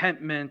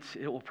contentment,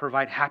 it will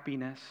provide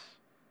happiness.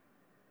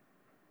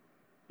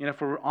 You know,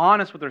 if we're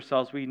honest with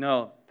ourselves, we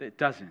know that it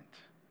doesn't.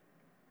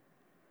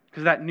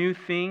 Because that new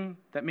thing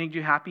that made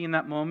you happy in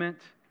that moment,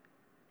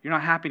 you're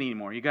not happy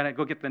anymore. You got to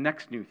go get the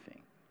next new thing,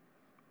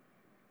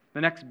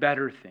 the next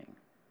better thing,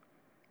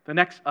 the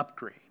next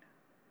upgrade.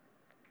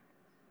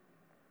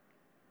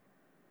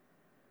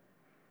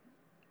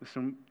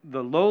 Listen,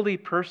 the lowly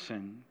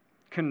person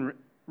can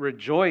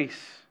rejoice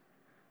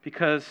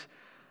because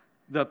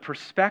the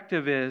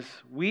perspective is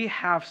we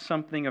have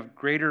something of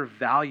greater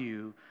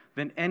value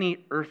than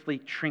any earthly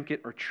trinket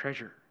or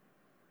treasure.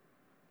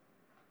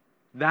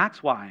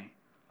 That's why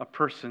a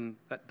person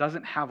that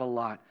doesn't have a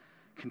lot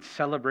can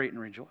celebrate and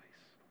rejoice.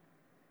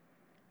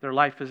 Their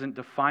life isn't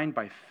defined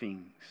by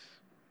things.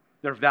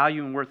 Their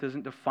value and worth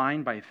isn't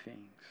defined by things.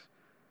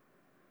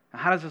 Now,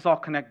 how does this all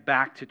connect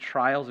back to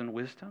trials and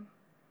wisdom?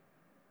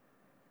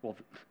 Well,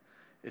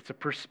 it's a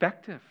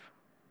perspective.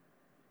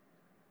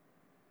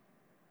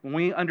 When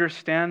we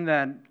understand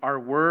that our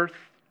worth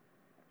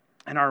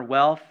and our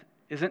wealth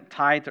isn't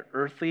tied to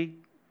earthly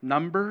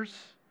numbers,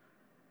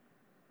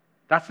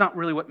 that's not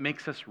really what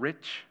makes us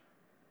rich.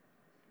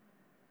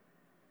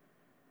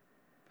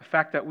 The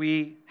fact that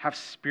we have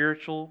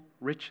spiritual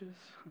riches.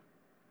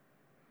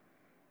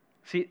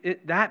 See,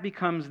 that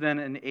becomes then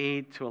an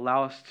aid to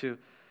allow us to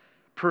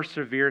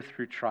persevere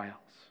through trials.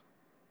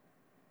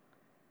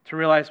 To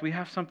realize we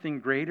have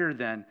something greater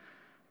than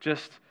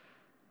just,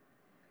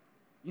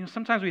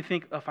 sometimes we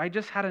think, if I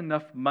just had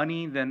enough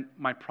money, then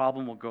my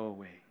problem will go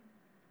away.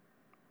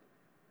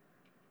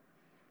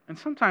 And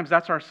sometimes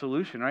that's our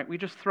solution, right? We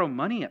just throw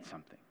money at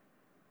something.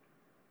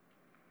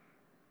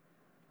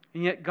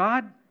 And yet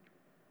God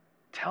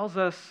tells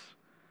us,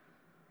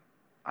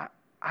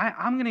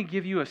 I'm going to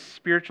give you a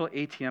spiritual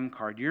ATM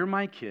card. You're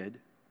my kid.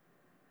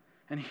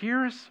 And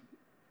here's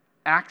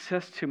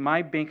access to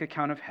my bank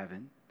account of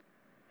heaven.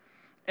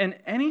 And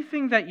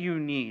anything that you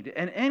need,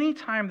 and any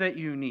time that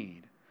you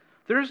need,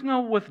 there's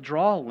no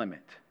withdrawal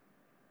limit.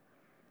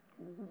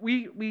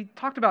 We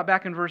talked about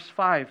back in verse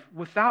 5,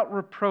 without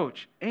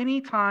reproach,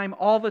 anytime,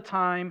 all the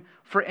time,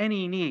 for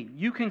any need.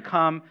 You can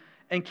come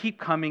and keep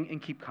coming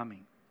and keep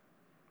coming.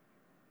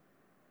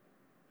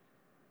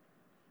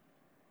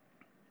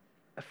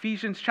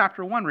 Ephesians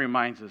chapter 1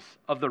 reminds us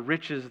of the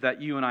riches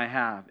that you and I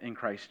have in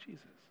Christ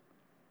Jesus.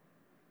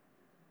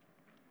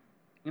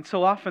 And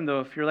so often,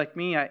 though, if you're like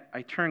me,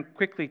 I turn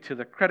quickly to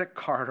the credit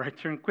card, or I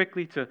turn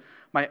quickly to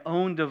my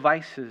own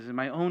devices and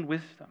my own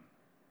wisdom.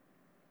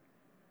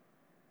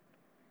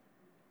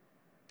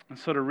 And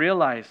so to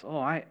realize,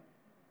 I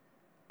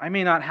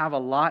may not have a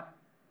lot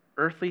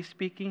earthly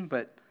speaking,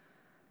 but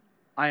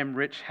I am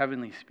rich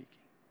heavenly speaking.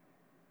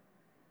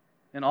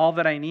 And all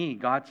that I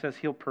need, God says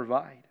He'll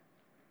provide.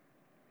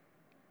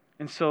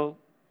 And so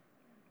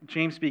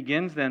James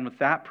begins then with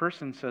that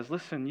person, says,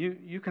 listen,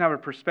 you can have a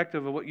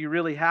perspective of what you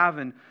really have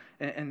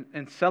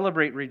and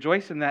celebrate,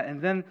 rejoice in that.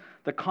 And then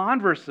the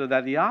converse of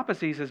that, the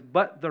opposite, he says,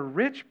 but the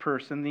rich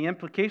person, the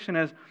implication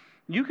is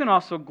you can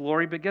also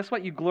glory, but guess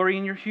what? You glory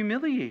in your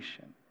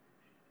humiliation.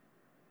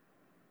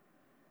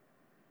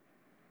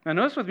 Now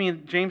notice with me,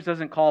 James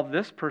doesn't call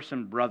this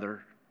person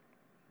brother,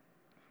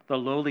 the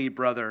lowly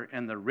brother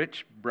and the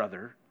rich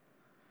brother.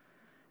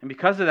 And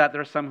because of that,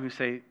 there are some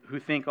who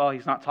think,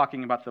 he's not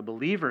talking about the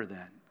believer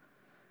then.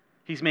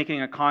 He's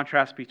making a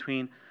contrast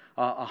between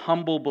a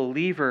humble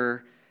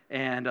believer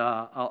and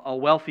a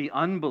wealthy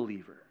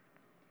unbeliever.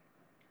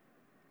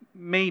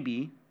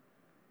 Maybe.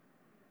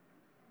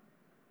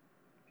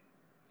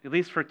 at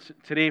least for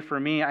today for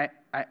me,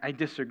 I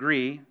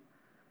disagree.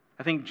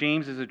 I think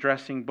James is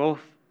addressing both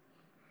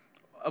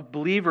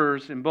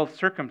believers in both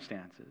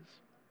circumstances.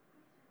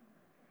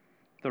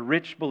 The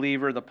rich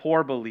believer, the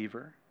poor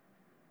believer.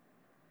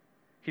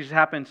 He just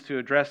happens to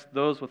address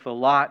those with a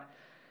lot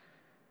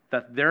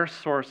that their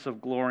source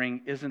of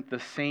glorying isn't the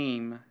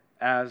same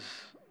as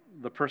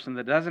the person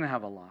that doesn't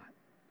have a lot.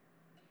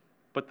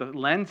 But the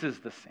lens is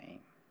the same.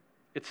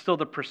 It's still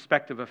the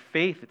perspective of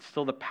faith. It's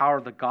still the power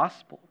of the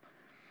gospel.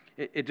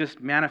 It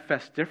just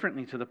manifests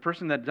differently. To the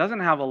person that doesn't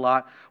have a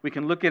lot, we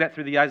can look at it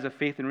through the eyes of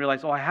faith and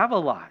realize, oh, I have a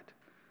lot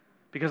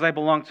because I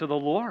belong to the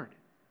Lord.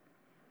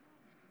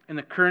 And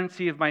the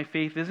currency of my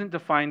faith isn't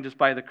defined just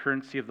by the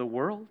currency of the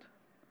world.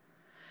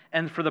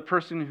 And for the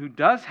person who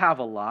does have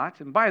a lot,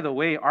 and by the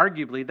way,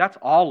 arguably, that's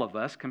all of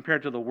us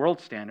compared to the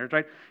world standards,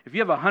 right? If you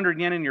have 100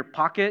 yen in your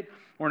pocket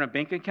or in a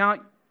bank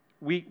account,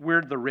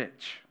 we're the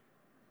rich.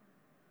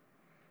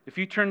 If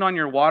you turned on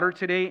your water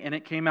today and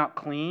it came out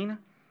clean,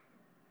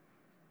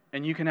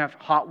 and you can have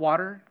hot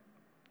water,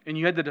 and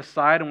you had to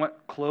decide on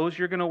what clothes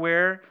you're going to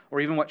wear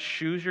or even what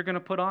shoes you're going to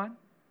put on,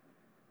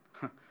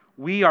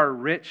 we are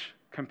rich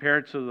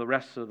compared to the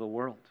rest of the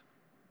world.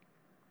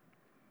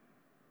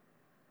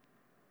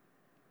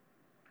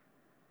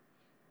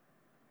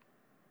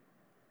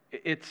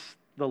 It's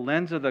the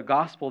lens of the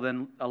gospel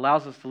then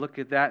allows us to look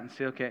at that and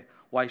say, okay,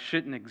 well, I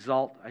shouldn't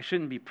exalt, I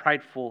shouldn't be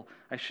prideful,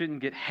 I shouldn't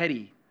get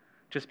heady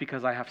just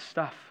because I have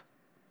stuff.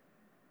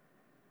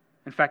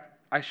 In fact,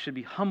 I should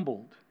be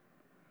humbled,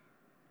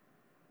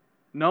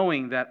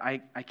 knowing that I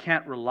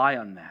can't rely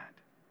on that.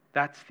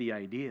 That's the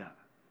idea.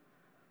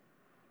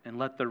 And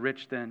let the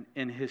rich then,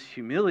 in his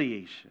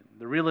humiliation,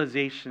 the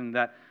realization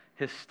that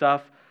his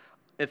stuff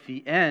at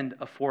the end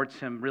affords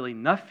him really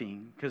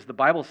nothing, because the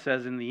Bible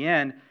says in the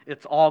end,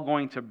 it's all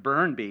going to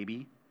burn,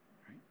 baby.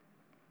 Right?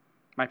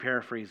 My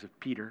paraphrase of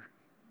Peter.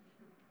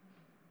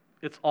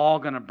 It's all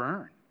going to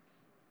burn.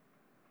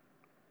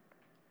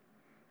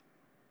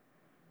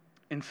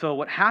 And so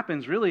what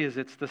happens really is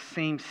it's the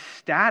same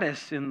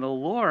status in the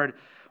Lord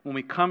when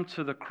we come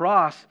to the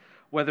cross,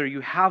 whether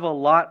you have a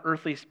lot,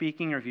 earthly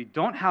speaking, or if you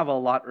don't have a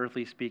lot,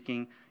 earthly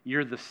speaking,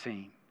 you're the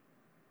same.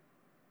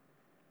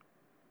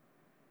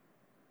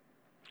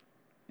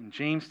 And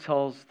James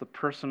tells the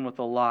person with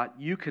a lot,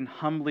 you can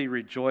humbly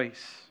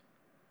rejoice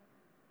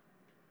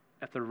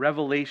at the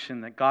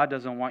revelation that God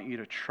doesn't want you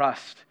to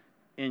trust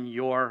in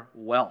your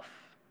wealth.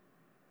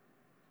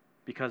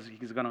 Because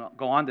he's going to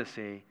go on to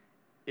say,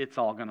 it's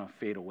all going to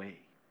fade away.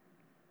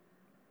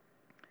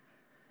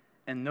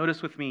 And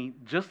notice with me,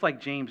 just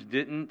like James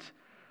didn't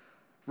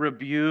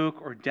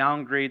rebuke or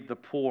downgrade the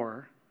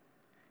poor,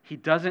 he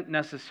doesn't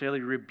necessarily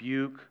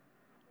rebuke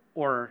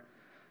or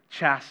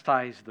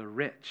chastise the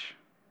rich.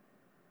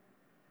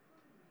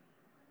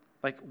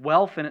 Like,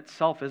 wealth in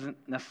itself isn't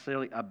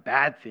necessarily a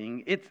bad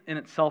thing. It in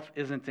itself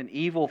isn't an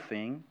evil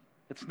thing.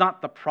 It's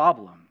not the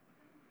problem.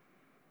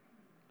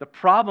 The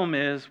problem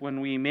is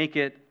when we make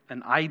it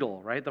an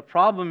idol, right? The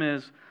problem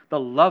is the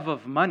love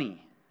of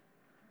money.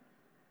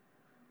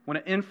 When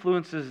it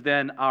influences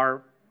then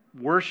our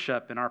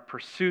worship and our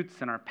pursuits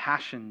and our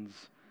passions,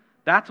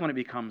 that's when it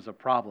becomes a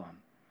problem.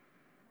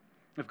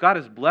 If God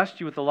has blessed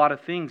you with a lot of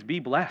things, be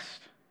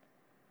blessed.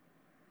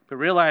 But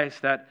realize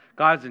that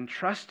God's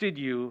entrusted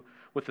you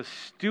with a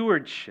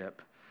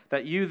stewardship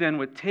that you then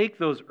would take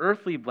those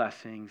earthly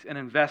blessings and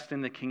invest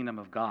in the kingdom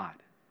of God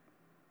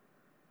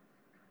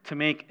to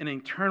make an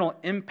eternal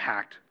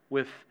impact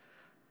with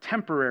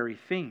temporary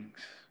things.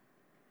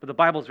 But the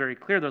Bible is very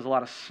clear. There's a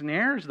lot of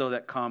snares, though,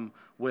 that come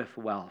with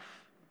wealth.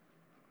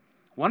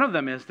 One of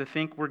them is to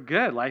think we're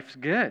good. Life's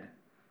good.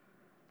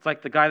 It's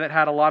like the guy that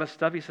had a lot of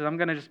stuff. He says, I'm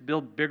going to just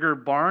build bigger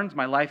barns.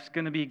 My life's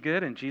going to be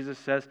good. And Jesus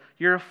says,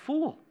 you're a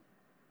fool.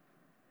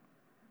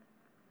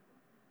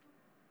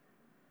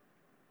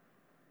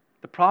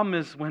 The problem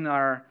is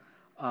when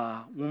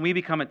we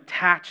become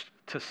attached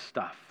to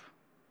stuff,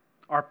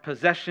 our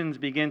possessions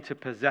begin to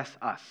possess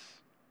us.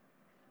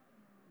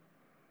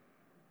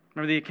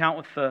 Remember the account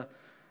with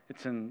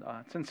it's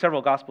in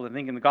several Gospels. I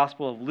think in the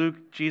Gospel of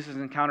Luke, Jesus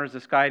encounters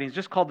this guy, and he's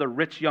just called the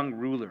rich young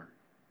ruler.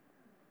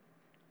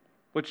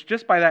 Which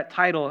just by that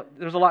title,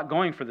 there's a lot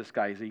going for this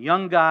guy. He's a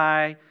young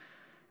guy.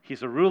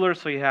 He's a ruler,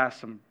 so he has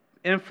some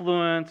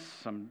influence,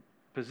 some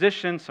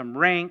position, some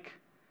rank,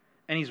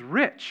 and he's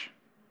rich.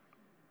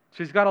 So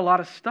he's got a lot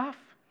of stuff.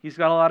 He's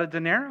got a lot of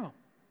dinero.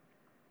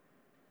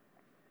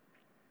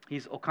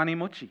 He's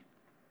okanemochi.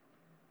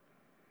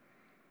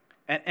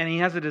 And he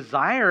has a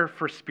desire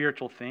for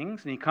spiritual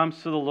things. And he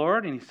comes to the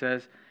Lord and he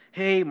says,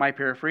 hey, my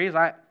paraphrase,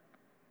 I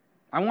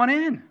want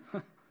in.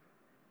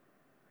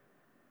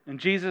 And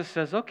Jesus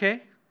says,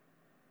 okay,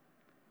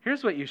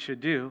 here's what you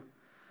should do.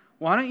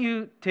 Why don't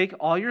you take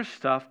all your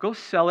stuff, go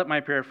sell it,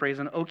 my paraphrase,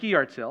 on Oki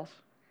yard sales.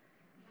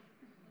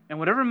 And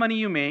whatever money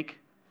you make,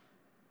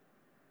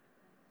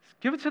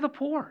 give it to the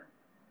poor.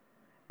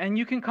 And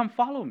you can come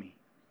follow me.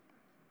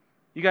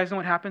 You guys know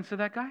what happens to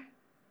that guy?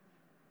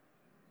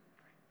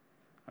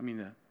 I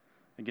mean,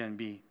 again,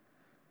 be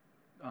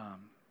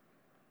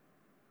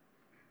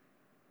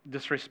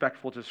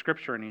disrespectful to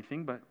Scripture or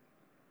anything, but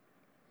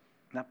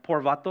that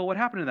poor vato, what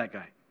happened to that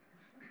guy?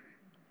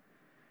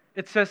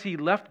 It says he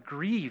left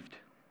grieved.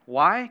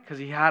 Why? Because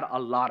he had a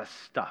lot of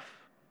stuff.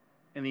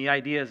 And the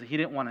idea is that he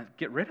didn't want to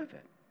get rid of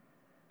it.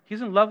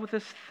 He's in love with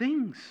his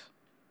things.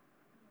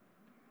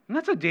 And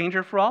that's a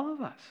danger for all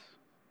of us.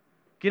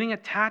 Getting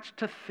attached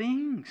to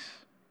things.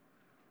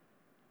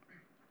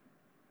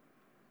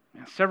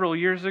 Several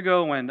years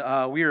ago when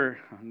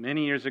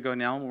many years ago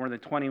now, more than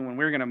 20, when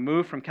we were going to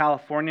move from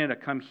California to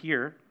come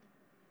here.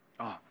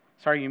 Oh,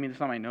 sorry, Yumi, that's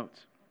not my notes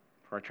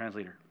for our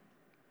translator.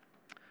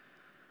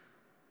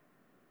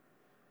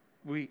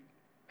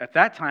 At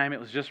that time, it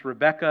was just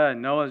Rebecca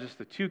and Noah, just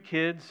the two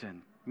kids,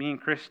 and me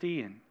and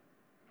Christy, and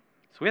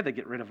so we had to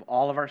get rid of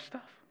all of our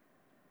stuff.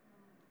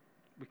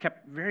 We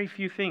kept very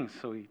few things,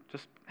 so we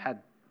just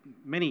had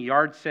many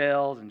yard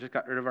sales and just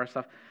got rid of our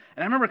stuff.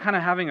 And I remember kind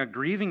of having a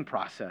grieving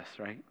process,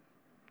 right?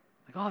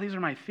 Like, oh, these are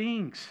my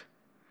things.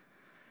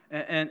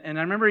 And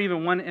I remember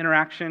even one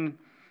interaction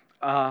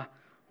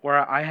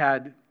where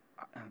I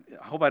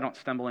hope I don't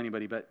stumble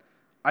anybody, but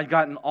I'd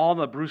gotten all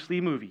the Bruce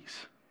Lee movies.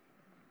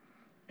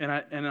 And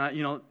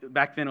I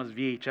back then it was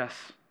VHS,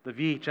 the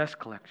VHS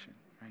collection,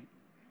 right?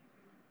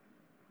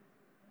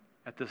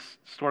 At this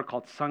store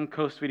called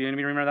Suncoast Video.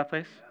 Anybody remember that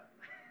place? Yeah.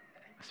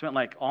 I spent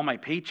like all my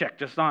paycheck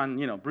just on,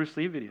 Bruce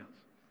Lee videos.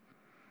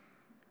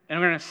 And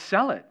I'm going to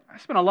sell it. I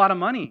spent a lot of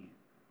money.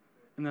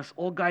 And this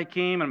old guy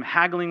came, and I'm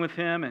haggling with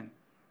him, and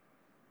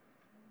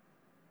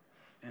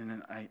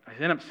then I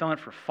ended up selling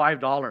it for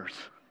 $5. I'm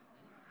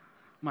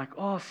like,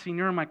 oh,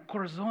 Señor, my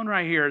corazón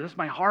right here. This is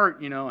my heart,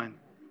 and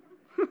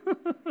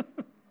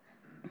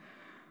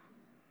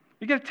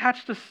you get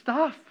attached to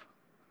stuff.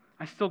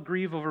 I still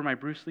grieve over my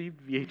Bruce Lee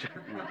VHS.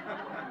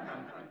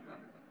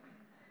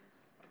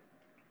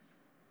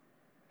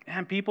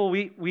 And people,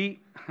 we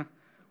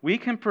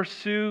can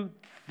pursue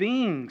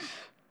things.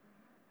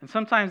 And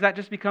sometimes that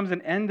just becomes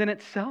an end in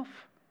itself.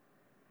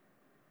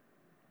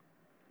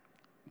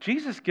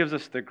 Jesus gives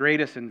us the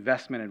greatest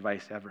investment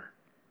advice ever.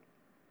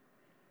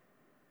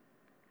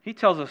 He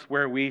tells us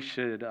where we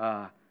should,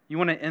 you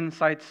want an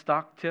inside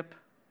stock tip?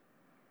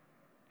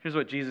 Here's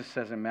what Jesus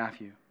says in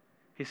Matthew.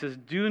 He says,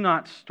 do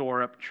not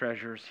store up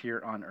treasures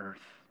here on earth.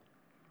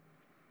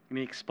 And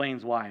he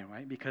explains why,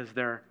 right? Because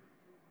they're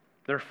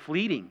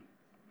fleeting.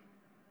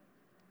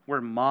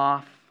 Where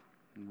moth,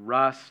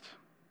 rust,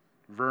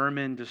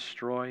 vermin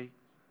destroy.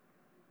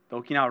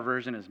 The Okinawa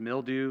version is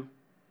mildew,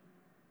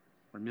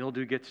 where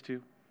mildew gets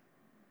to.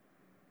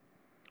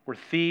 Where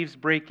thieves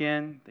break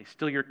in, they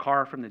steal your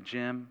car from the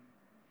gym.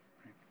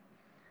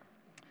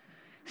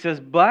 He says,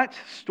 but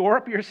store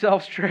up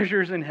yourselves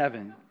treasures in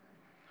heaven,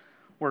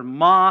 where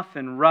moth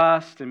and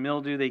rust and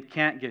mildew they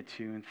can't get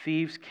to, and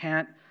thieves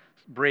can't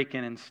break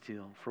in and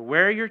steal. For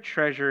where your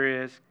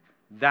treasure is,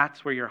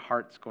 that's where your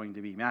heart's going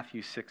to be.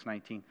 Matthew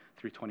 6:19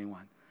 through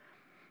 21.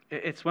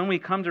 It's when we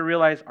come to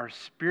realize our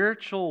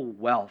spiritual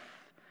wealth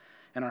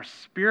and our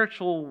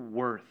spiritual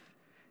worth,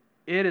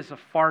 it is a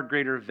far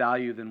greater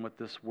value than what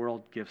this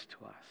world gives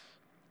to us.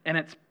 And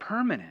it's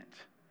permanent.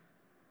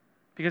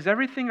 Because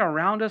everything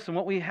around us and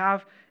what we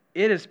have,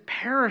 it is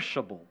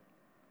perishable.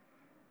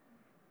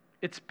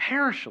 It's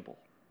perishable.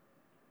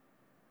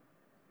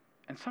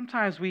 And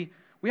sometimes we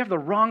have the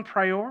wrong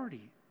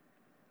priority.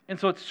 And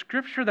so it's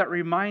Scripture that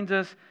reminds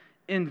us,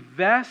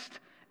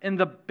 invest in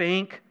the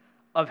bank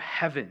of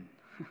heaven.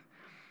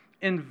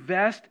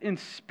 Invest in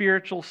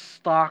spiritual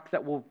stock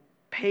that will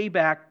pay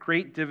back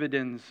great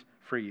dividends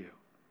for you.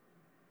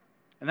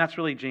 And that's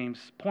really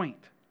James'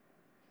 point.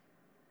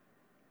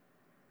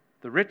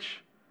 The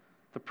rich,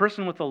 the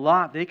person with a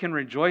lot, they can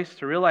rejoice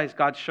to realize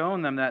God's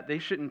shown them that they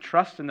shouldn't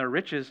trust in their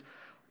riches.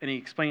 And he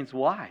explains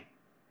why.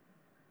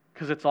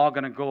 Because it's all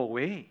going to go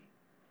away.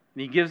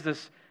 And he gives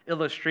this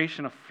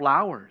illustration of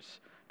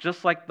flowers,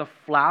 just like the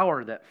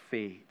flower that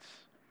fades.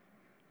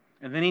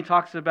 And then he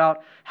talks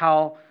about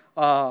how,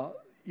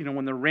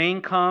 when the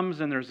rain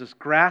comes and there's this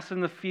grass in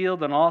the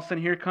field, and all of a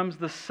sudden here comes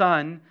the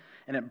sun,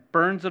 and it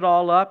burns it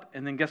all up,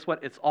 and then guess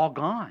what? It's all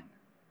gone.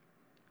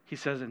 He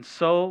says, and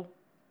so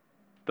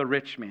the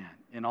rich man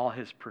in all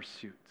his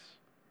pursuits.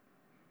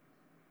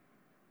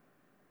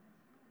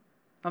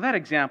 Now that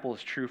example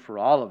is true for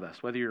all of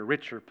us, whether you're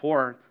rich or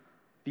poor.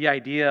 The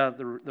idea,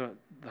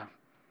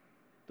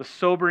 the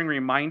sobering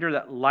reminder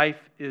that life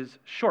is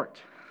short.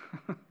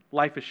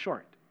 Life is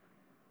short.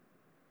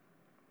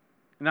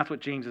 And that's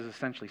what James is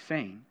essentially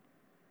saying.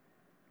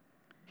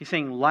 He's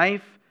saying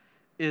life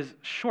is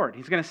short.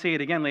 He's going to say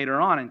it again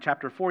later on in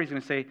chapter 4. He's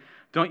going to say,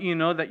 don't you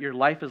know that your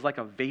life is like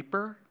a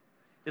vapor?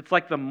 It's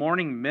like the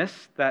morning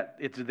mist that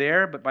it's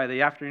there, but by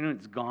the afternoon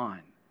it's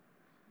gone.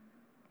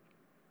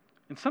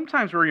 And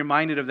sometimes we're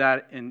reminded of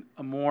that in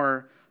a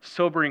more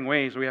sobering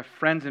ways. We have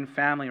friends and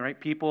family, right?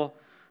 People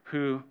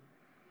who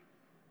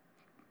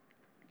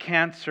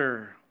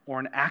cancer or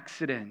an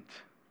accident,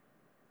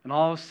 and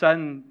all of a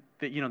sudden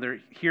that they're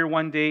here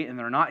one day and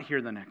they're not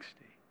here the next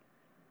day.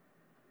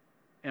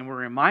 And we're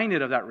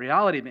reminded of that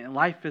reality that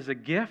life is a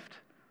gift.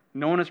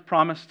 No one is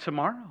promised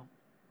tomorrow.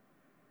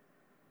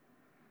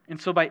 And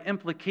so by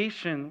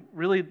implication,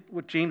 really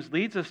what James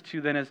leads us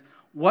to then is,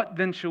 what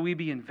then should we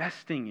be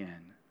investing in?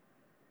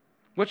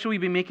 What should we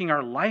be making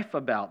our life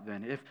about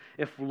then?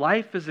 If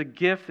life is a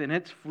gift and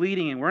it's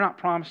fleeting and we're not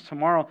promised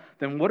tomorrow,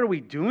 then what are we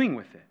doing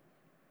with it?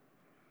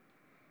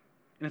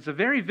 And it's a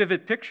very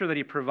vivid picture that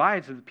he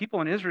provides that the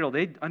people in Israel,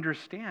 they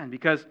understand,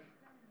 because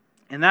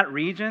in that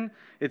region,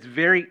 it's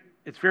very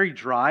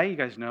dry, you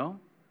guys know.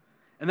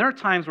 And there are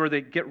times where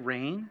they get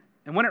rain,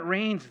 and when it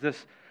rains,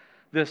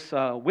 this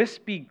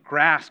wispy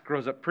grass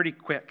grows up pretty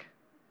quick.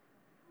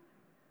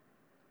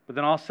 But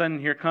then all of a sudden,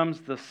 here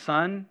comes the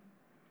sun,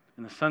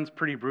 and the sun's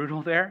pretty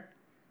brutal there.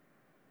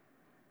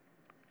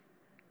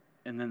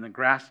 And then the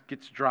grass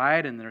gets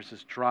dried, and there's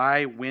this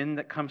dry wind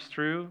that comes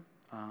through.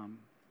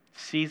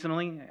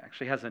 Seasonally, it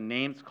actually has a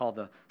name. It's called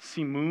the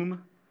Simum.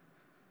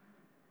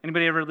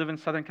 Anybody ever live in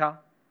Southern Cal?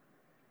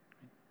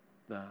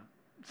 The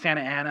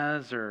Santa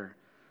Anas or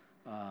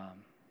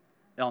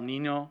El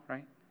Nino,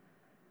 right?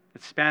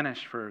 It's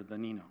Spanish for the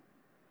Nino.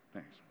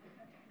 Thanks.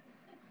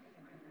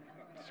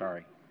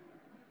 Sorry.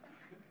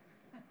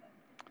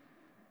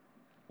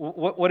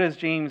 What is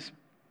James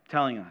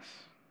telling us?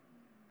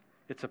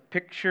 It's a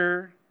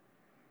picture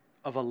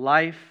of a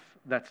life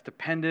that's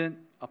dependent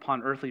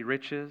upon earthly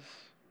riches,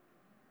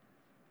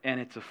 and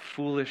it's a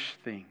foolish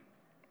thing.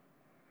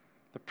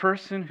 The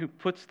person who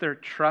puts their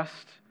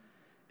trust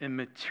in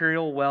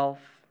material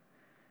wealth,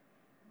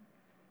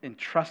 in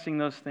trusting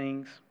those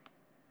things,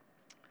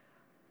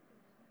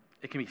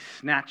 it can be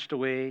snatched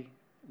away,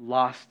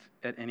 lost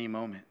at any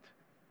moment.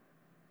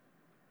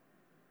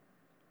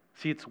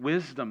 See, it's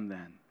wisdom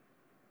then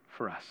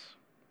for us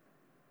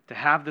to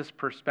have this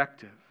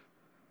perspective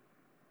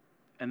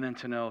and then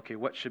to know, okay,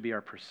 what should be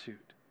our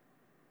pursuit?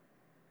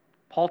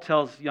 Paul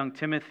tells young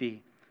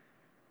Timothy,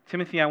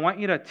 I want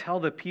you to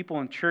tell the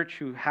people in church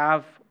who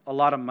have a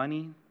lot of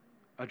money,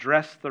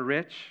 address the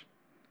rich,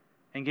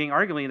 and gang,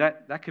 arguably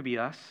that could be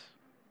us.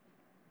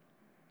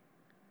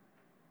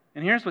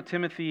 And here's what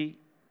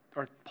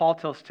Paul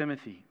tells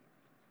Timothy.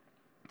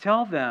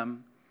 Tell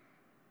them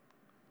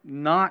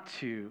not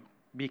to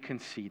be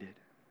conceited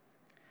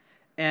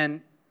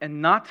and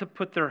not to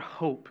put their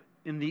hope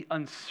in the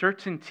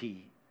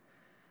uncertainty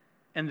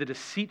and the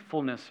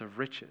deceitfulness of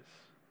riches,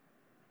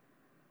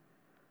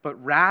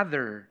 but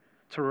rather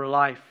to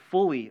rely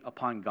fully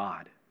upon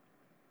God,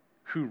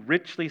 who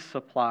richly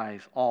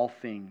supplies all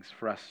things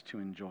for us to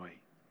enjoy. I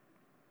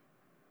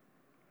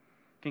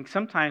think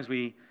sometimes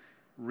we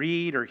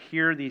read or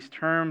hear these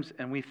terms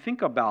and we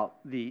think about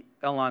the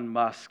Elon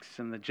Musks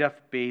and the Jeff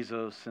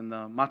Bezos and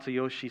the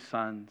Masayoshi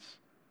sons.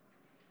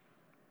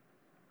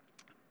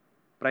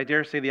 But I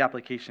dare say the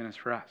application is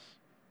for us.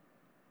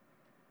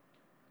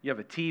 You have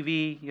a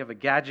TV, you have a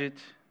gadget.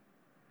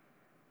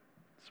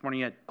 This morning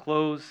you had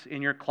clothes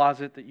in your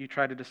closet that you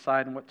try to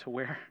decide on what to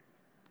wear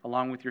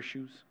along with your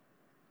shoes.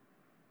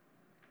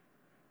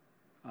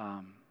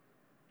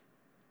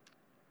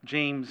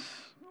 James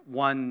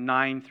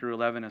 1:9 through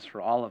 11 is for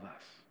all of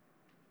us.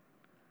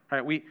 All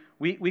right,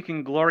 we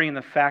can glory in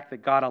the fact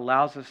that God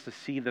allows us to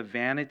see the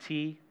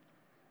vanity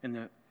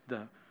and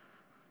the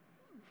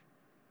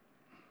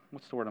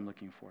what's the word I'm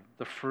looking for?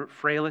 The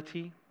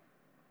frailty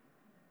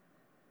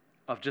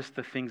of just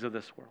the things of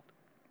this world.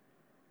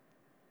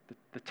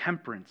 The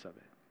temperance of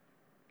it.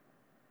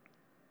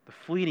 The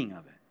fleeting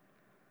of it.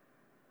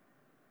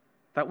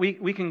 That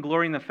we can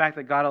glory in the fact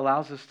that God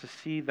allows us to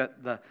see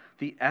that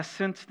the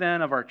essence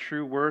then of our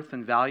true worth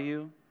and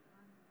value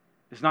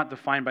is not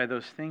defined by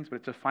those things, but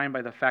it's defined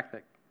by the fact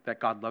that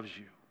God loves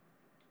you.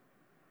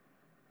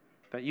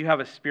 That you have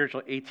a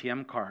spiritual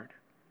ATM card.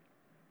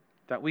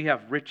 That we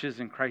have riches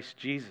in Christ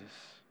Jesus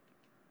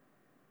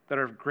that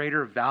are of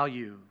greater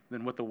value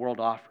than what the world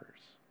offers.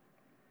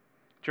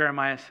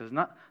 Jeremiah says,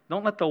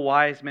 don't let the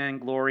wise man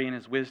glory in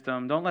his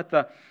wisdom. Don't let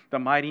the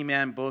mighty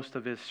man boast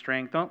of his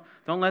strength.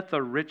 Don't let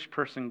the rich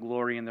person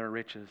glory in their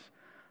riches.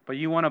 But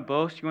you want to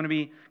boast, you want to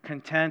be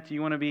content,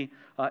 you want to be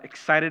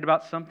excited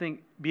about something,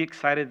 be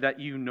excited that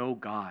you know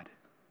God.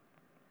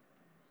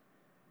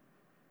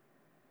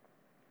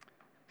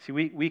 See,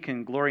 we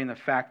can glory in the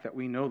fact that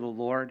we know the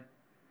Lord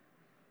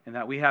and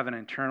that we have an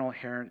eternal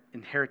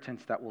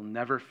inheritance that will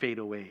never fade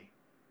away.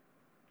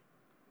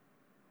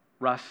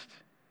 Rust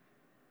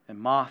and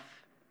moth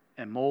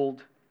and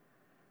mold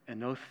and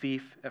no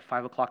thief at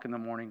 5 o'clock in the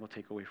morning will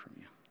take away from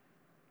you.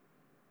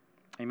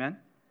 Amen?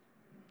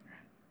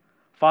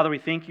 Father, we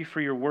thank you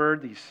for your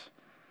word, these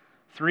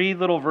 3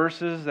 little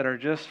verses that are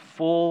just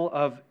full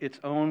of its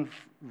own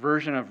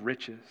version of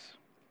riches.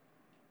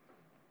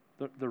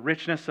 The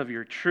richness of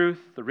your truth,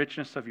 the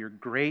richness of your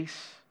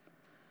grace,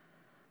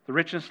 the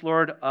richness,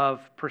 Lord,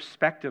 of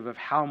perspective of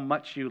how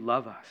much you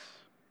love us.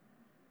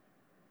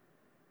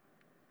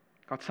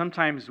 God,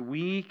 sometimes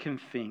we can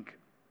think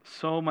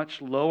so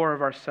much lower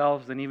of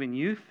ourselves than even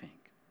you think.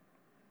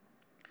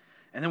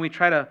 And then we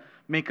try to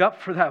make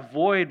up for that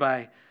void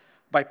by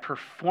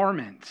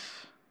performance,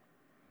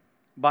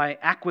 by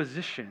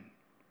acquisition,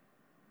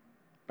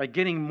 by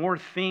getting more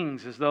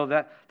things as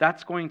though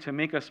that's going to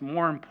make us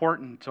more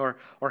important or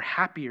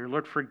happier.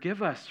 Lord,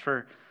 forgive us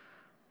for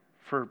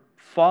for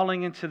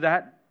falling into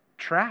that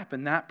trap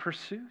and that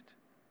pursuit.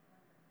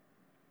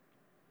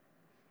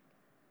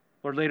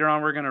 Lord, later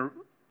on we're going to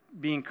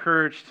be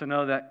encouraged to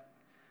know that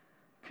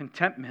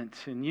contentment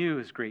in you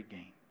is great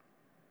gain.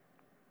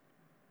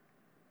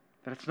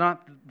 That it's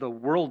not the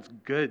world's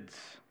goods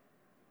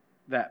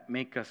that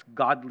make us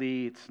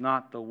godly. It's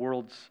not the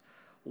world's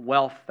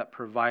wealth that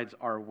provides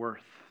our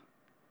worth.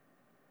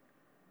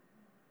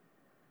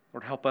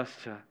 Lord, help us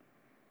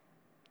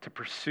to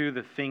pursue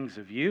the things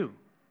of you.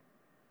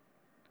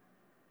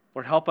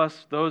 Lord, help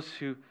us, those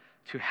who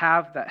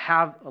have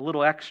a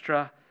little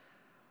extra,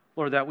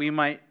 Lord, that we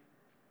might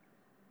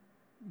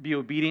be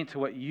obedient to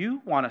what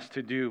you want us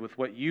to do with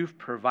what you've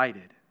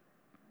provided,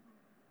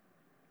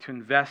 to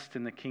invest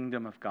in the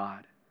kingdom of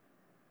God,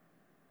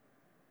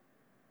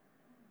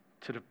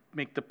 to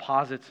make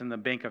deposits in the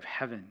bank of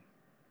heaven,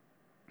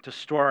 to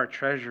store our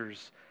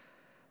treasures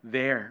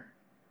there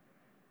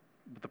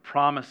with the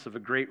promise of a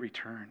great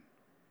return.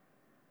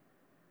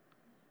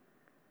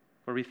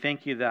 Lord, we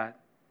thank you that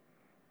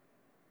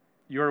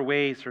your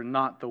ways are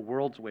not the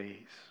world's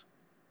ways.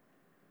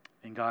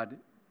 And God,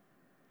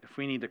 if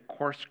we need to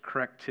course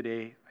correct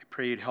today, I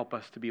pray you'd help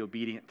us to be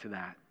obedient to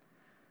that.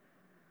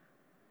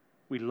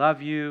 We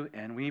love you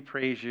and we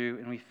praise you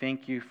and we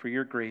thank you for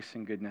your grace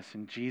and goodness.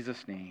 In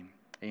Jesus' name,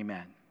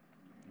 amen.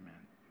 Amen.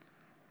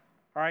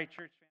 All right,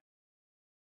 church.